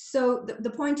 So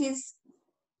the point is,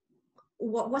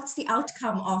 what's the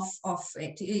outcome of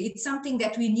it? It's something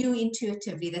that we knew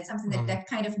intuitively. That's something that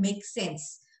kind of makes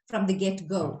sense from the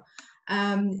get-go.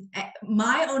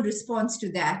 My own response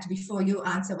to that, before you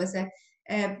answer, was that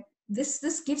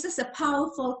this gives us a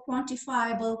powerful,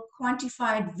 quantifiable,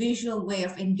 quantified visual way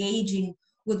of engaging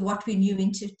with what we knew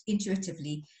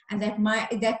intuitively, and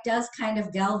that does kind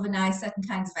of galvanize certain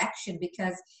kinds of action,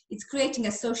 because it's creating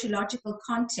a sociological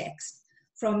context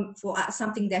for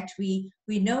something that we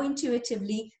know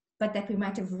intuitively, but that we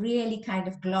might have really kind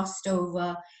of glossed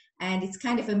over, and it's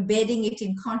kind of embedding it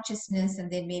in consciousness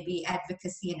and then maybe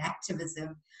advocacy and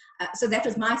activism. So that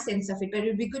was my sense of it, but it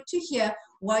would be good to hear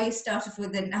why you started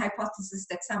with a hypothesis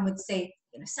that some would say,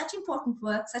 such important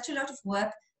work, such a lot of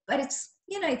work, but it's,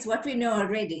 it's what we know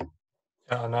already.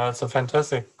 Yeah, no, it's a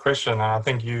fantastic question, and I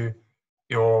think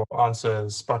your answer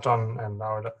is spot on, and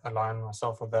I would align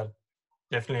myself with that.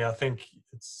 Definitely, I think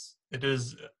it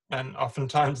is, and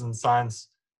oftentimes in science,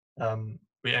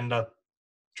 we end up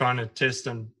trying to test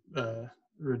and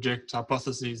reject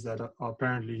hypotheses that are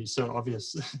apparently so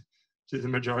obvious to the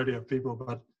majority of people.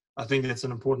 But I think it's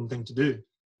an important thing to do,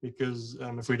 because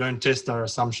if we don't test our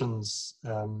assumptions,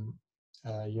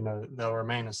 they'll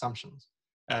remain assumptions.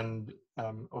 And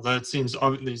although it seems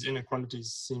these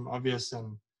inequalities seem obvious,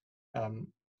 and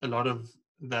a lot of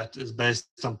that is based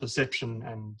on perception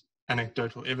and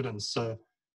anecdotal evidence. So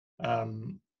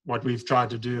what we've tried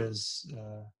to do is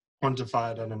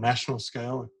quantify it at a national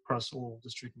scale across all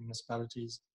district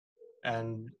municipalities,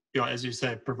 and as you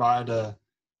say, provide a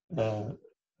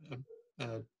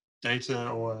data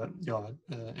or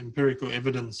empirical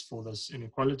evidence for this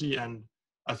inequality. And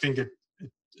I think it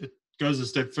goes a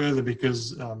step further,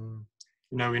 because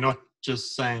we're not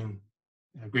just saying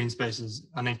green space is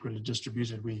unequally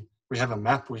distributed. We have a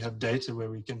map, we have data where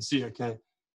we can see, okay,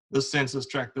 this census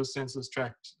tract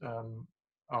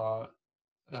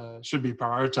should be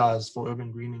prioritized for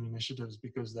urban greening initiatives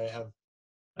because they have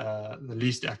the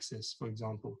least access, for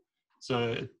example.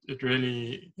 So it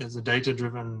really is a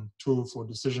data-driven tool for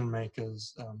decision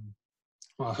makers.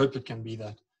 I hope it can be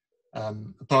that,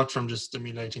 apart from just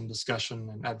stimulating discussion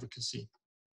and advocacy.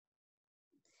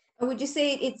 Would you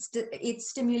say it's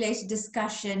stimulated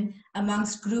discussion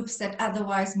amongst groups that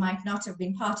otherwise might not have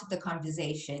been part of the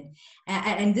conversation?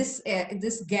 And this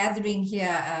gathering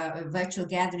here, virtual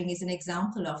gathering, is an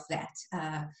example of that.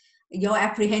 Your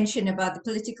apprehension about the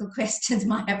political questions,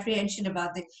 my apprehension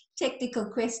about the technical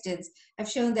questions, have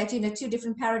shown that two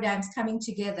different paradigms coming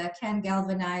together can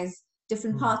galvanize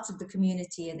different parts of the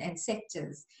community and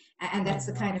sectors. And that's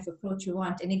the kind of approach we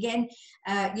want. And again,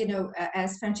 you know,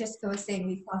 as Francesco was saying,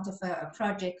 we thought of a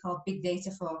project called Big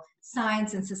Data for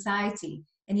Science and Society.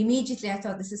 And immediately I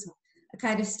thought this is a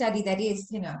kind of study that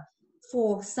is, you know,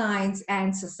 for science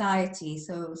and society,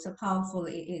 so powerful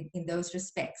in those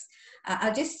respects.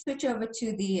 I'll just switch over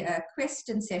to the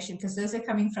question session, because those are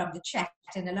coming from the chat,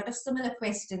 and a lot of similar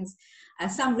questions,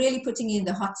 some really putting you in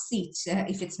the hot seat,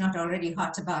 if it's not already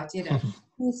hot, about, you know,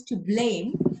 who's to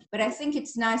blame. But I think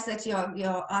it's nice that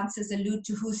your answers allude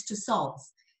to who's to solve,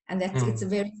 and that it's a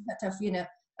very sort of, you know,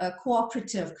 a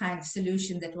cooperative kind of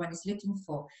solution that one is looking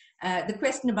for. The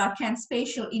question about can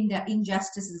spatial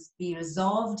injustices be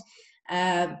resolved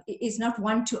is not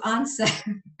one to answer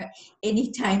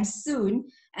anytime soon,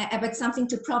 but something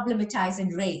to problematize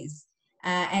and raise.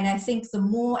 And I think the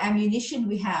more ammunition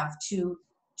we have to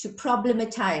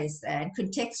problematize and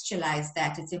contextualize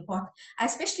that, it's important. I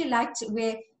especially liked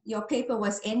where your paper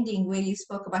was ending, where you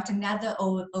spoke about another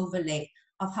overlay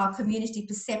of how community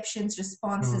perceptions,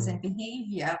 responses, and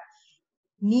behavior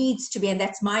needs to be, and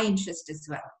that's my interest as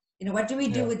well. You know, what do we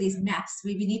do with these maps?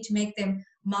 We need to make them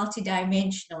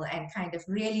multidimensional and kind of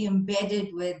really embedded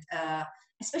with,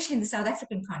 especially in the South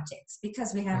African context,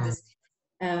 because we have this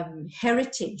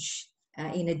heritage,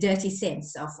 in a dirty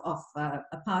sense, of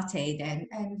apartheid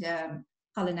and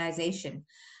colonization.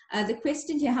 The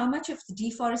question here, how much of the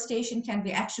deforestation can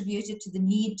be attributed to the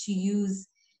need to use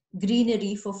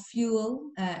greenery for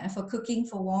fuel, for cooking,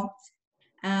 for warmth?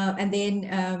 And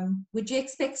then would you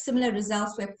expect similar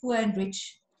results where poor and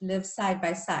rich live side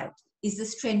by side? Is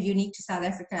this trend unique to South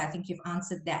Africa? I think you've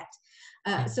answered that.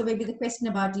 So maybe the question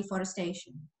about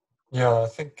deforestation. Yeah,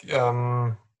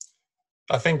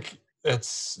 I think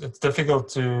it's difficult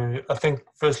to, I think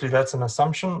firstly that's an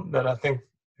assumption that I think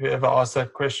whoever asked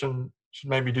that question should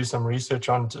maybe do some research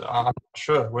on. I'm not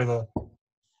sure whether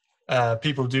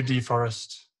people do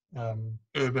deforest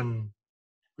urban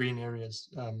green areas.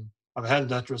 I've had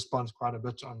that response quite a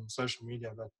bit on social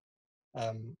media, but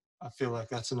I feel like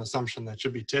that's an assumption that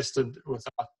should be tested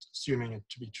without assuming it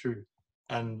to be true.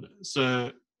 And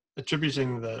so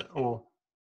attributing or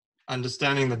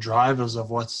understanding the drivers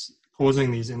of what's causing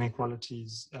these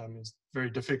inequalities is very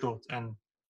difficult. And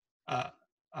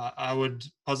I would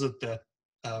posit that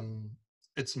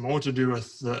it's more to do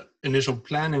with the initial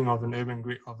planning of an urban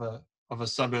of a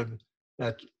suburb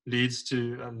that leads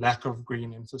to a lack of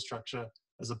green infrastructure,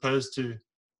 as opposed to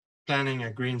planning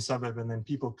a green suburb and then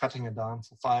people cutting it down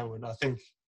for firewood. I think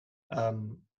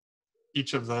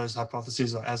each of those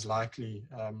hypotheses are as likely.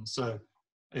 So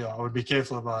yeah, I would be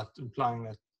careful about implying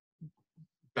that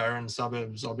barren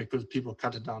suburbs are because people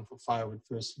cut it down for firewood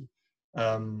firstly.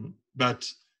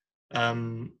 But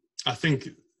I think,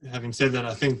 having said that,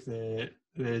 I think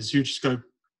there's huge scope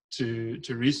to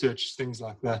research things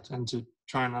like that and to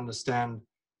try and understand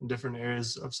in different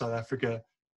areas of South Africa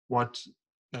what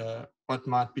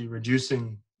might be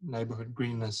reducing neighborhood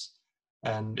greenness,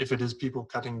 and if it is people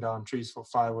cutting down trees for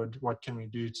firewood, what can we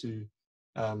do to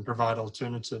provide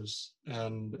alternatives?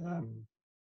 And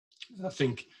I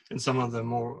think in some of the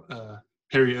more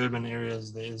peri-urban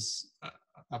areas, there's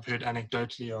I've heard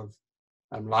anecdotally of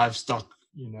livestock,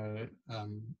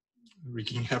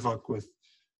 wreaking havoc with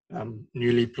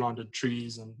newly planted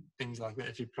trees and things like that.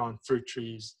 If you plant fruit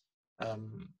trees,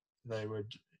 they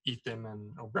would eat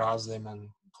them or browse them and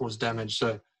cause damage.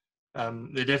 So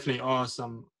there definitely are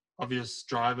some obvious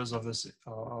drivers of this,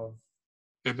 of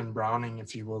urban browning,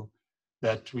 if you will,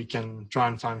 that we can try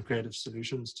and find creative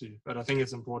solutions to. But I think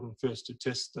it's important first to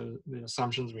test the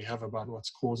assumptions we have about what's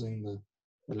causing the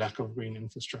lack of green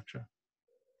infrastructure.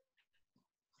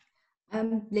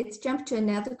 Let's jump to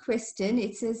another question.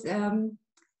 It says,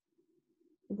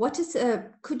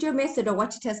 could your method or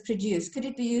what it has produced, could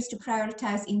it be used to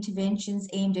prioritize interventions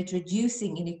aimed at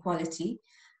reducing inequality?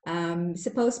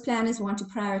 Suppose planners want to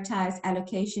prioritize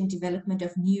allocation development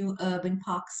of new urban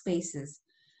park spaces.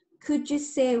 Could you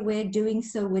say where doing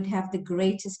so would have the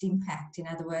greatest impact? In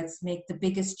other words, make the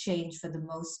biggest change for the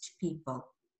most people?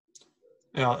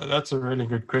 Yeah, that's a really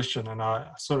good question. And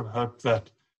I sort of hope that,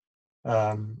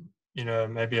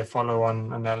 maybe a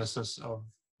follow-on analysis of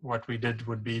what we did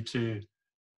would be to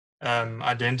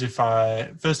identify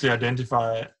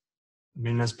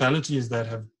municipalities that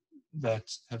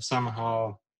have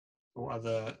somehow or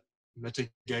other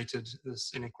mitigated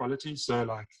this inequality. So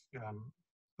like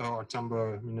our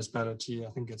Tambo municipality, I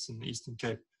think it's in the Eastern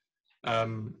Cape,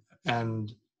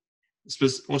 and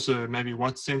also maybe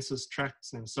what census tracts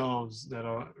themselves that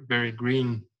are very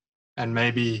green and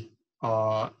maybe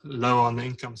are low on the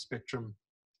income spectrum,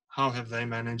 how have they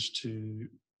managed to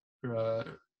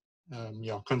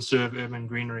conserve urban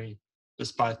greenery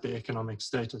despite their economic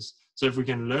status. So if we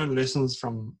can learn lessons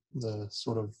from the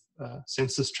sort of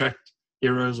census-tract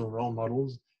heroes or role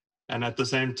models, and at the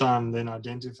same time then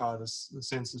identify the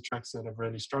census tracts that have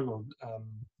really struggled,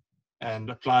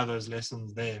 and apply those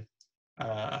lessons there,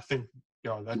 I think,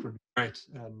 yeah, that would be great.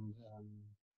 And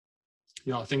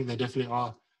yeah, I think there definitely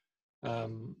are,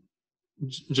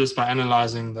 just by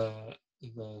analyzing the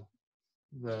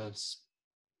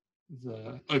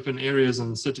open areas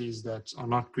in cities that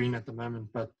are not green at the moment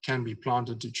but can be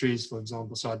planted to trees, for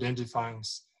example. So identifying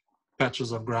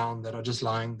patches of ground that are just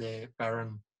lying there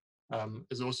barren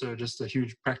is also just a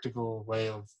huge practical way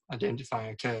of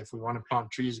identifying, okay, if we want to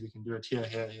plant trees, we can do it here,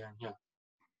 here, here, and here.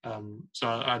 So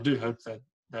I do hope that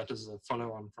that is a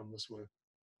follow-on from this work.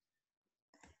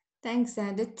 Thanks,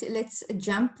 Zander. Let's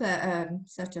jump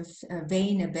sort of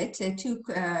vein a bit. Two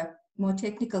more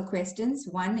technical questions.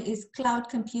 One is cloud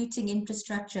computing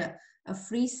infrastructure a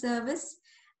free service?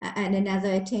 And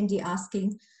another attendee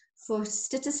asking, for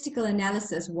statistical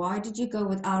analysis, why did you go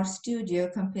with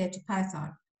RStudio compared to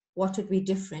Python? What would be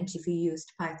different if you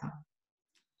used Python?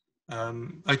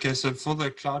 Okay, so for the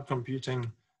cloud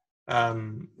computing,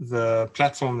 the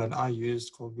platform that I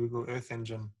used called Google Earth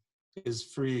Engine is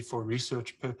free for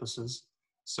research purposes.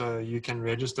 So you can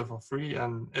register for free,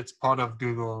 and it's part of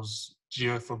Google's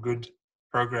Geo for Good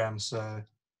program. So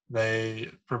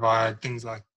they provide things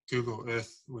like Google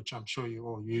Earth, which I'm sure you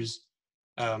all use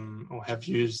or have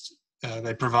used.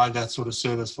 They provide that sort of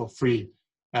service for free.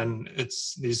 And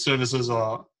these services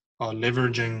are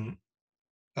leveraging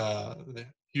the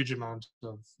huge amount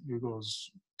of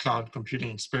Google's cloud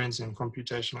computing experience and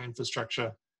computational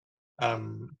infrastructure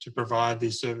to provide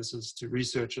these services to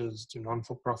researchers, to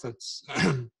non-for-profits.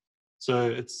 So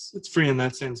it's free in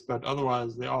that sense, but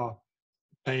otherwise there are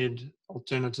paid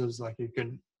alternatives, like you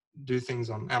can do things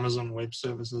on Amazon Web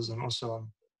Services and also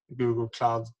on the Google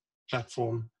Cloud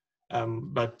platform.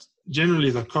 But generally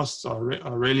the costs are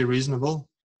really reasonable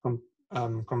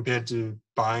compared to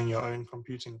buying your own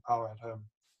computing power at home.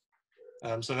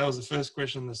 So that was the first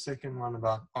question. The second one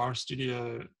about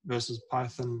RStudio versus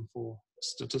Python for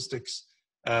statistics.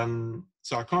 So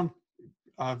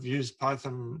I've used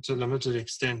Python to a limited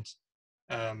extent,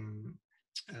 and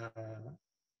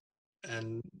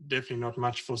definitely not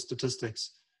much for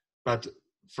statistics. But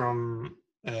from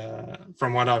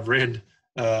what I've read,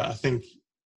 I think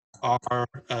R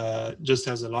just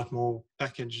has a lot more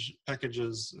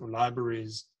packages or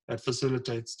libraries that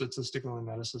facilitate statistical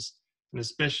analysis, and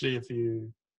especially if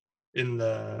you in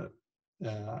the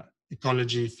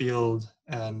ecology field,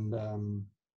 and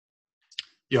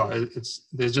yeah,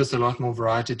 there's just a lot more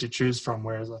variety to choose from,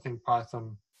 whereas I think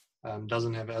Python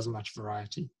doesn't have as much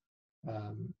variety.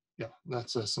 Yeah,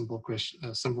 that's a simple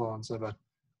answer, but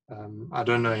I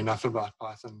don't know enough about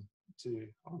Python to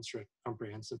answer it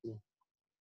comprehensively.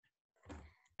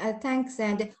 Thanks,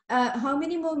 Zander. How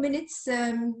many more minutes,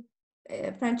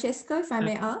 Francesco, if I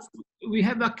may ask? We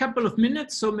have a couple of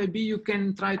minutes, so maybe you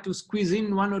can try to squeeze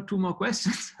in one or two more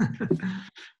questions.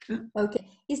 Okay.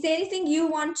 Is there anything you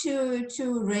want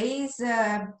to raise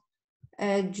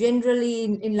generally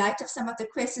in light of some of the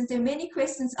questions? There are many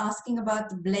questions asking about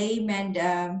the blame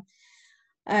and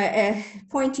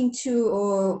pointing to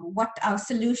or what our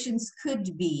solutions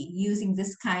could be using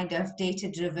this kind of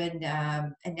data-driven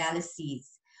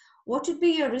analyses. What would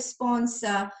be your response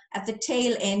at the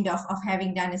tail end of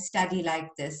having done a study like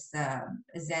this,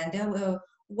 Zander?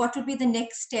 What would be the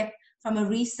next step from a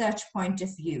research point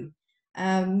of view?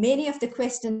 Many of the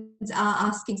questions are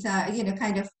asking,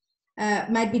 kind of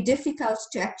might be difficult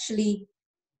to actually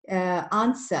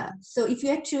answer. So if you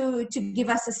had to give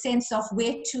us a sense of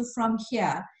where to from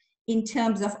here in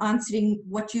terms of answering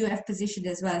what you have positioned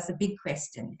as well as a big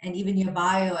question, and even your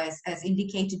bio has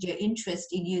indicated your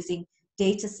interest in using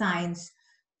data science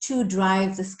to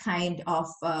drive this kind of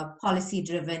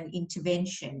policy-driven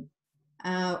intervention.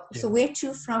 So where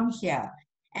to from here?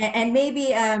 And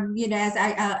maybe, as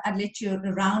I'll let you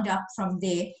round up from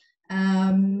there,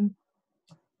 and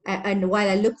while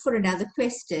I look for another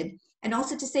question, and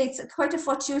also to say it's quite a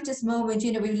fortuitous moment,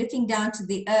 we're looking down to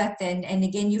the earth, and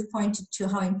again, you've pointed to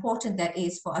how important that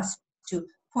is for us to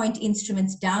point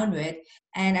instruments downward.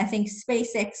 And I think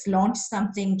SpaceX launched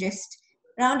something just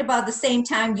around about the same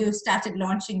time you started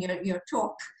launching your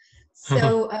talk.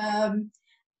 So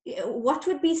what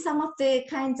would be some of the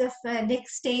kinds of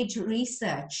next stage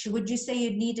research? Would you say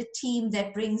you'd need a team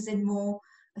that brings in more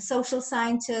social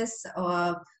scientists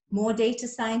or more data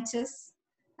scientists?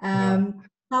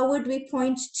 How would we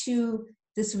point to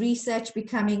this research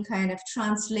becoming kind of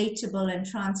translatable and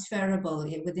transferable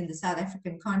within the South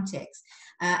African context.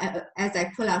 As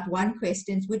I pull out one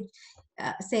question,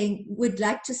 saying, would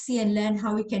like to see and learn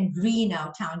how we can green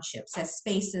our townships as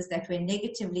spaces that were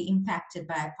negatively impacted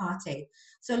by apartheid.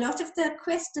 So a lot of the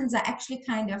questions are actually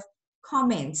kind of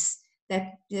comments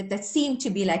that seem to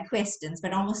be like questions,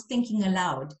 but almost thinking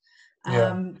aloud.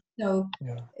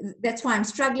 That's why I'm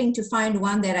struggling to find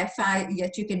one that I find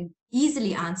that you can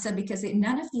easily answer, because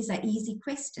none of these are easy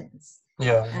questions. I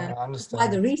understand. That's why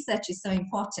the research is so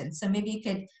important. So maybe you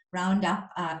could round up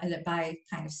by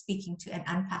kind of speaking to and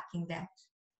unpacking that.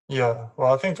 Yeah,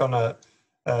 well, I think on a,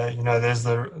 there's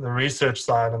the research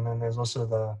side, and then there's also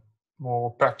the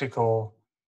more practical,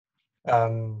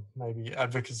 maybe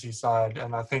advocacy side.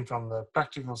 And I think on the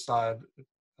practical side, it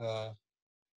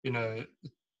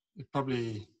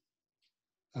probably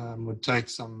would take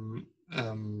some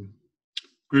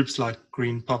groups like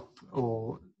Green Pop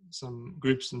or some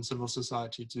groups in civil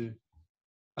society to,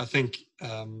 I think,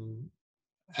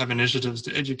 have initiatives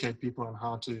to educate people on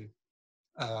how to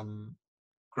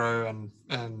grow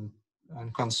and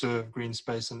conserve green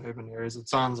space in urban areas. It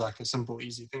sounds like a simple,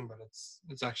 easy thing, but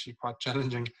it's actually quite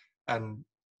challenging, and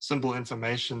simple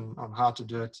information on how to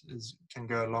do it can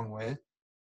go a long way.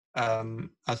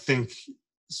 I think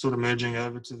sort of merging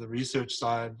over to the research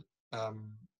side,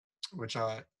 which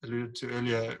I alluded to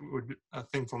earlier, I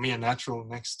think for me a natural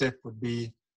next step would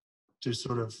be to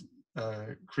sort of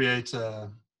create a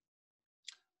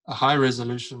high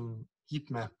resolution heat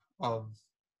map of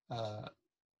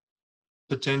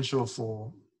potential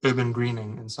for urban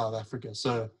greening in South Africa.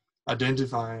 So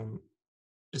identifying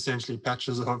essentially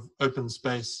patches of open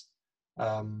space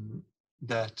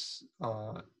that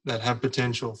have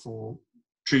potential for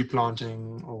tree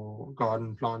planting or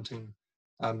garden planting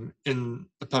in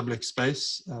the public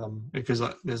space, because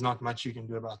there's not much you can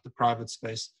do about the private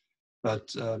space.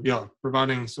 But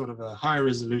providing sort of a high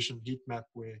resolution heat map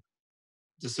where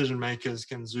decision makers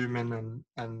can zoom in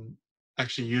and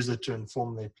actually use it to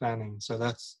inform their planning. So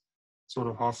that's sort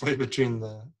of halfway between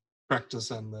the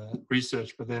practice and the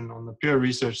research. But then on the pure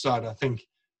research side, I think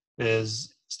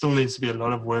there's still needs to be a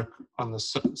lot of work on the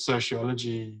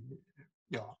sociology,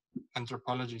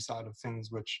 anthropology side of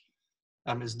things, which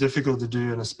is difficult to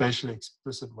do in a spatially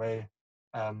explicit way,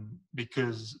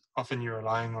 because often you're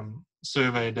relying on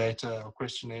survey data or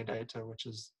questionnaire data, which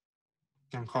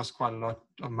can cost quite a lot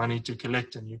of money to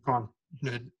collect, and you can't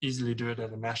easily do it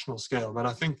at a national scale. But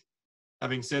I think,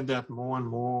 having said that, more and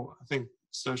more, I think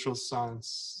social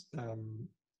science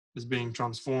is being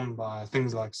transformed by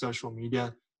things like social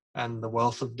media and the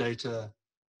wealth of data.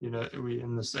 We're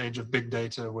in this age of big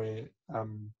data where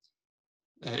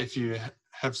if you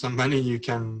have some money, you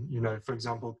can, for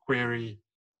example, query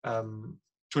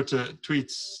Twitter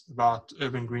tweets about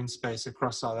urban green space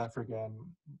across South Africa, and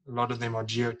a lot of them are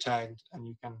geotagged, and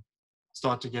you can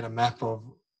start to get a map of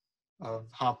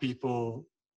how people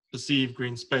perceive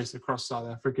green space across South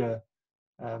Africa.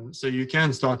 So you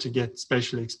can start to get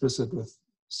spatially explicit with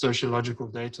sociological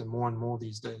data more and more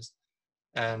these days.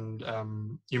 And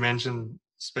you mentioned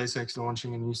SpaceX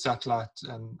launching a new satellite,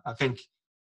 and I think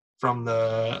from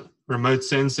the remote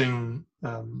sensing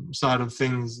side of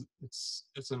things,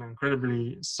 it's an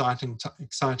incredibly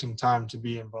exciting time to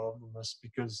be involved in this,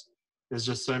 because there's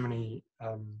just so many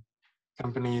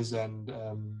companies and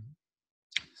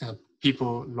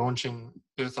people launching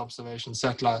Earth observation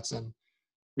satellites, and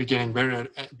we're getting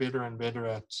better and better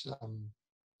at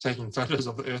taking photos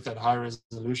of the Earth at high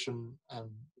resolution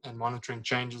and monitoring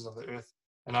changes of the Earth.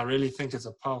 And I really think it's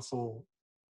a powerful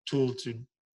tool to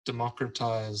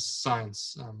democratize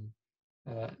science,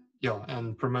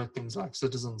 and promote things like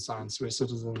citizen science, where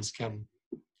citizens can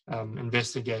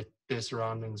investigate their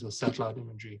surroundings with satellite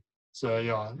imagery. So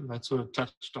that sort of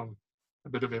touched on a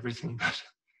bit of everything, but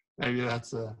maybe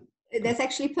that's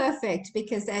actually perfect,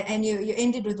 because and you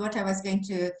ended with what I was going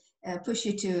to push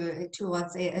you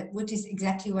towards, which is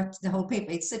exactly what the whole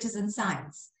paper, it's citizen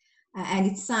science. And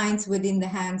it's science within the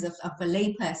hands of a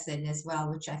layperson as well,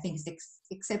 which I think is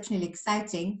exceptionally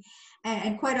exciting.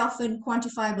 And quite often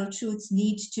quantifiable truths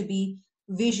need to be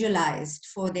visualized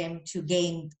for them to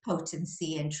gain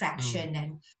potency and traction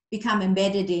and become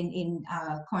embedded in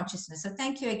our consciousness. So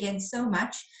thank you again so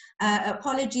much.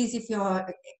 Apologies if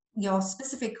your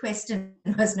specific question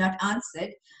was not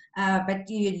answered, but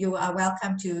you are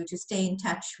welcome to stay in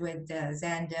touch with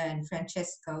Zander and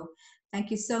Francesco. Thank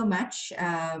you so much,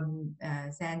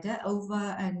 Zander.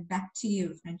 Over and back to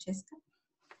you, Francesco.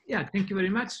 Yeah, thank you very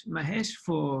much, Mahesh,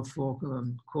 for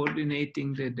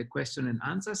coordinating the question and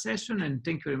answer session. And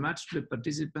thank you very much to the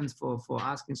participants for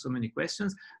asking so many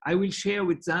questions. I will share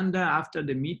with Zander after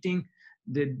the meeting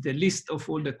the list of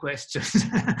all the questions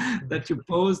that you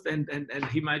posed, and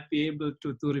he might be able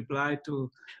to reply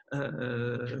to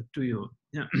you.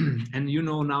 Yeah. And you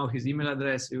know now his email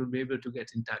address, you will be able to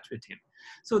get in touch with him.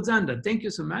 So Zander, thank you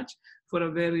so much for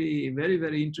a very, very,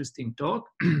 very interesting talk.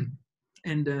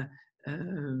 And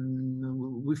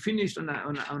we finished on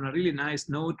a really nice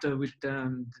note with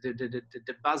the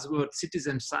buzzword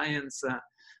citizen science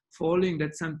falling.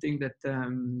 That's something that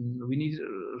we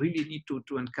really need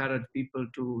to encourage people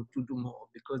to do more,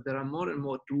 because there are more and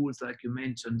more tools, like you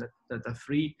mentioned, that are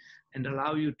free and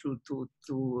allow you to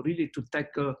really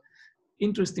tackle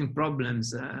interesting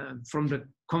problems from the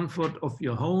comfort of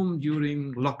your home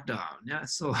during lockdown. Yeah,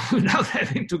 so without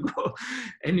having to go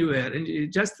anywhere,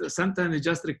 and sometimes it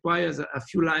just requires a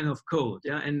few lines of code.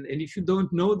 Yeah, and if you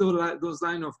don't know those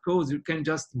lines of codes, you can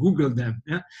just Google them.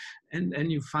 Yeah,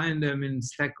 and you find them in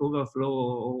Stack Overflow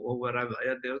or wherever.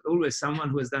 Yeah? There's always someone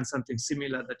who has done something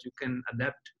similar that you can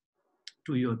adapt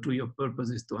to your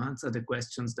purposes to answer the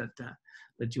questions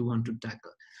that you want to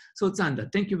tackle. So Zander,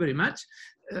 thank you very much.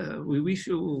 We wish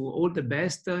you all the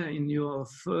best in your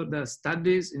further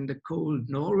studies in the cold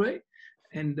Norway.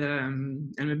 And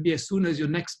maybe as soon as your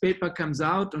next paper comes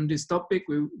out on this topic,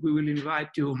 we will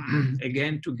invite you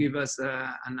again to give us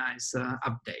a nice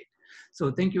update.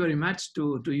 So thank you very much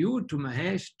to you, to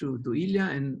Mahesh, to Ilya,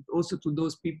 and also to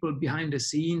those people behind the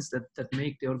scenes that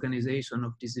make the organization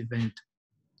of this event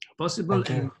possible,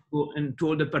 and to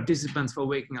all the participants for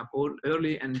waking up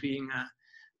early and being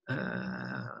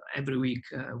every week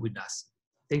with us.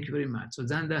 Thank you very much. So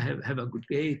Zander, have a good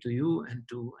day to you and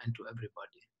to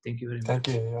everybody. Thank you very much. Thank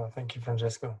you. Yeah, thank you,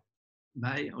 Francesco.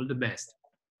 Bye. All the best.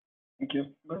 Thank you.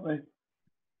 Bye-bye.